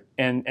together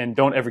and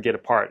don't ever get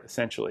apart,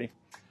 essentially.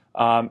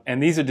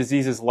 And these are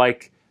diseases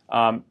like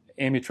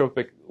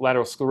amyotrophic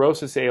lateral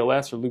sclerosis,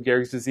 ALS, or Lou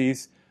Gehrig's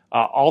disease,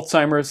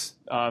 Alzheimer's,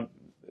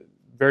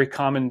 very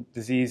common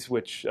disease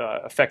which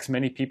affects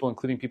many people,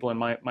 including people in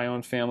my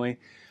own family,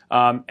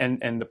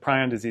 and the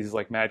prion diseases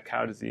like mad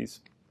cow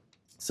disease.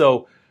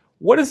 So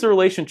what is the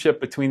relationship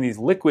between these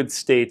liquid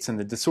states and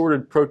the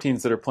disordered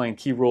proteins that are playing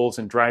key roles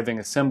in driving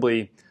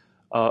assembly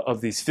of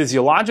these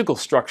physiological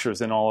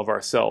structures in all of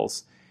our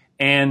cells,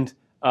 and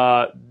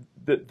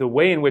the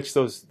way in which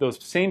those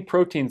same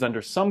proteins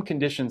under some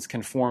conditions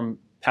can form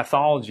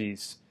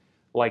pathologies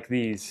like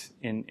these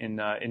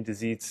in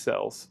diseased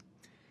cells?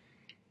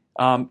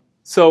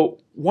 So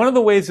one of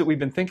the ways that we've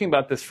been thinking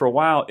about this for a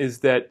while is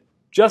that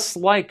just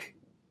like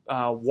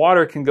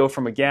water can go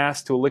from a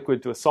gas to a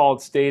liquid to a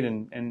solid state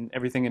and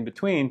everything in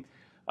between,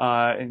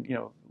 and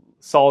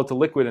solid to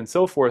liquid and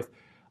so forth,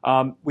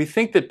 we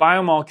think that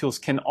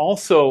biomolecules can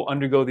also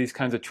undergo these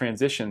kinds of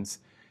transitions.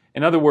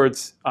 In other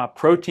words,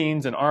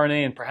 proteins and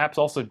RNA and perhaps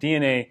also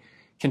DNA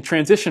can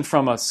transition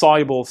from a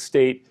soluble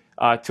state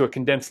to a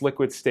condensed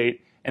liquid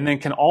state, and then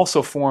can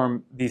also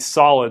form these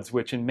solids,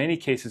 which in many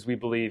cases we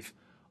believe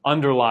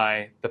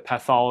underlie the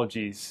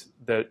pathologies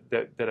that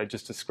I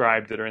just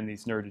described that are in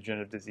these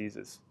neurodegenerative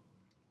diseases.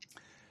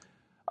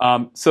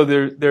 So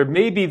there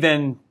may be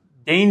then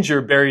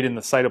danger buried in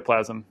the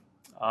cytoplasm.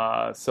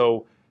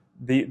 So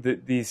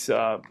these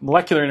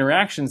molecular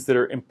interactions that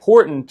are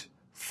important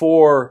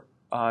for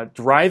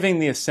driving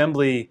the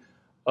assembly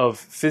of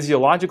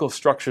physiological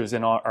structures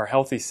in our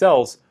healthy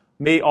cells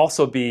may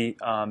also be,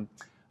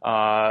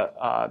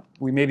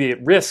 we may be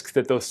at risk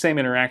that those same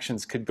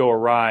interactions could go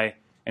awry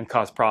and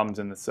cause problems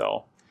in the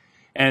cell.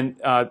 And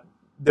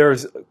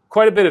there's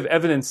quite a bit of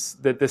evidence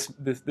that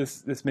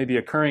this may be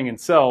occurring in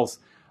cells.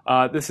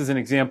 This is an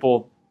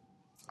example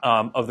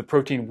of the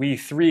protein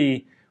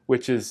We3,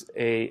 which is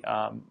a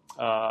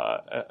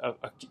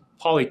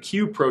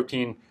poly-Q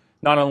protein,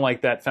 not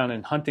unlike that found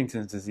in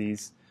Huntington's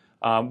disease,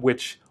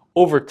 which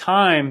over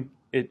time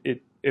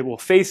it will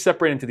phase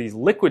separate into these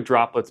liquid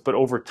droplets, but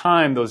over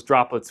time those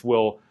droplets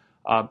will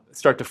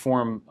start to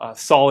form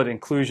solid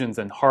inclusions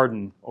and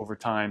harden over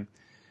time.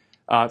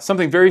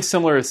 Something very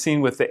similar is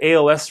seen with the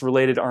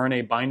ALS-related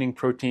RNA binding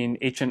protein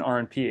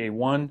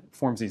HNRNPA1. It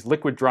forms these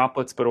liquid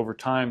droplets, but over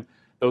time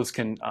those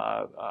can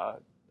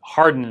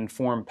harden and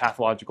form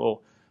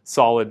pathological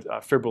solid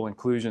fibril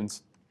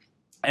inclusions.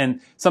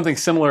 And something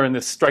similar in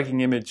this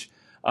striking image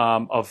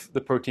of the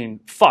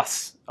protein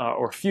FUS,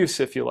 or FUS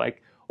if you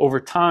like.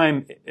 Over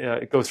time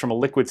it goes from a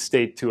liquid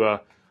state to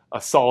a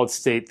solid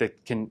state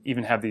that can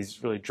even have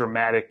these really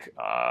dramatic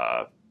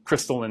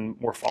crystalline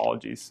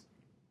morphologies.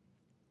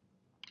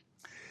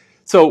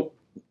 So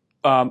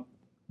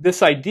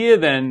this idea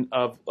then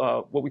of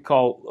what we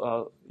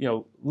call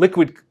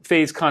liquid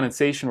phase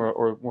condensation,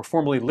 or more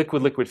formally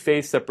liquid-liquid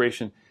phase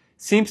separation,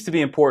 seems to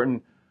be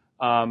important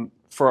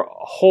for a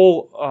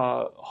whole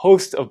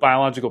host of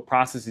biological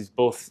processes,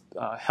 both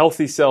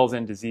healthy cells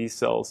and disease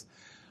cells.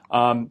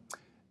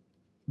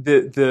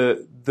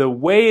 The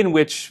way in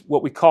which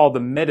what we call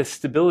the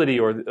metastability,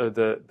 or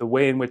the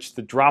way in which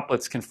the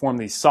droplets can form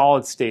these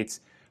solid states,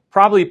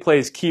 probably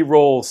plays key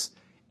roles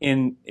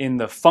in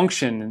the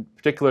function, in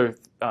particular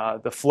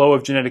the flow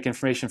of genetic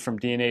information from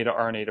DNA to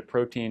RNA to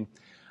protein,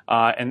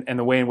 and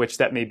the way in which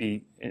that may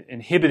be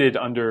inhibited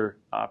under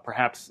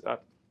perhaps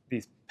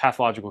these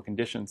pathological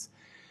conditions.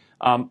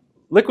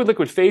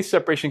 Liquid-liquid phase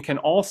separation can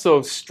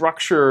also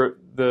structure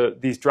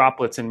these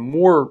droplets in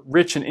more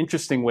rich and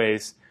interesting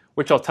ways,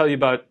 which I'll tell you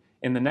about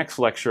in the next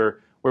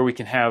lecture, where we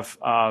can have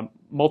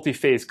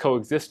multi-phase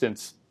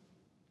coexistence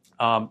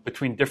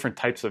between different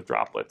types of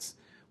droplets,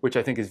 which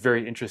I think is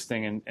very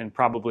interesting and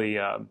probably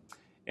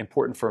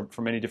important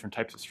for many different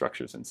types of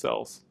structures in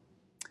cells.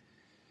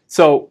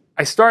 So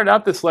I started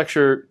out this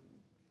lecture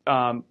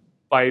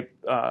by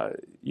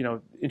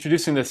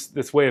introducing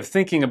this way of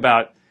thinking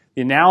about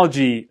the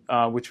analogy,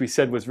 which we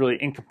said was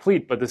really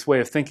incomplete, but this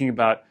way of thinking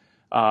about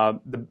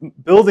the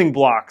building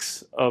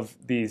blocks of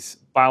these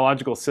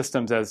biological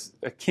systems as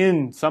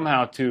akin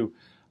somehow to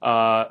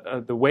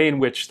the way in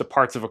which the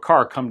parts of a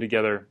car come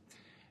together.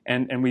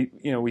 And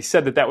we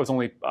said that was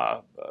only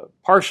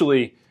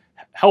partially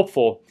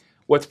helpful.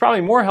 What's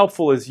probably more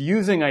helpful is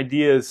using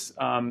ideas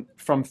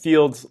from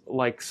fields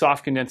like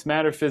soft condensed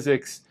matter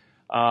physics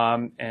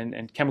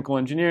and chemical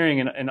engineering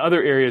and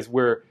other areas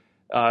where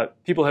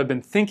people have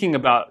been thinking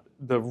about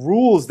the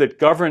rules that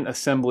govern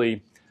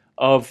assembly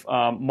of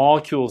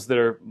molecules that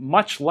are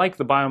much like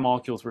the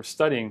biomolecules we're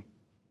studying.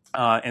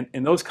 And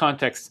in those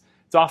contexts,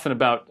 it's often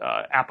about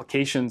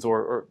applications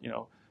or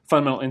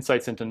fundamental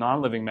insights into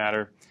non-living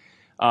matter.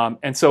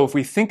 And so if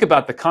we think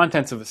about the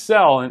contents of a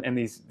cell and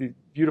these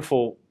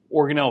beautiful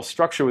organelle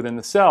structure within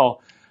the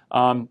cell,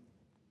 and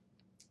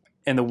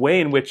the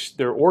way in which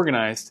they're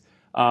organized,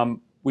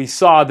 we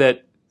saw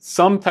that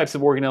some types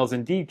of organelles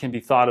indeed can be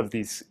thought of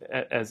these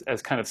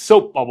as kind of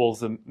soap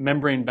bubbles, the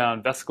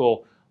membrane-bound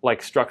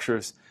vesicle-like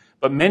structures.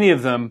 But many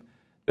of them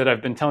that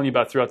I've been telling you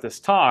about throughout this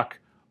talk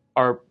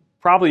are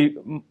probably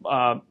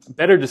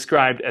better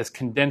described as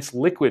condensed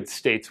liquid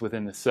states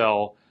within the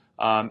cell.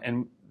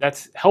 And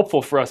that's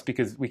helpful for us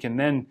because we can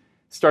then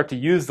start to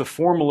use the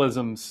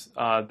formalisms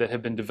that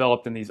have been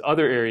developed in these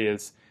other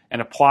areas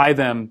and apply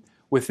them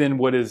within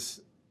what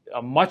is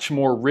a much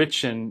more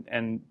rich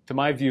and to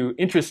my view,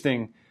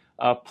 interesting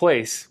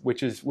place,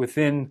 which is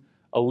within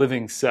a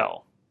living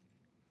cell.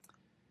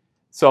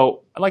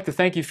 So I'd like to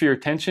thank you for your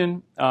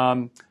attention.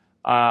 I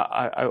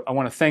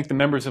want to thank the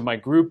members of my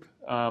group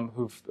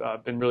who've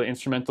been really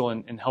instrumental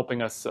in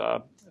helping us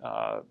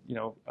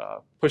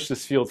push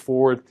this field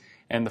forward,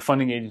 and the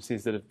funding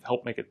agencies that have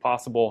helped make it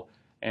possible.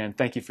 And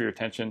thank you for your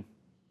attention.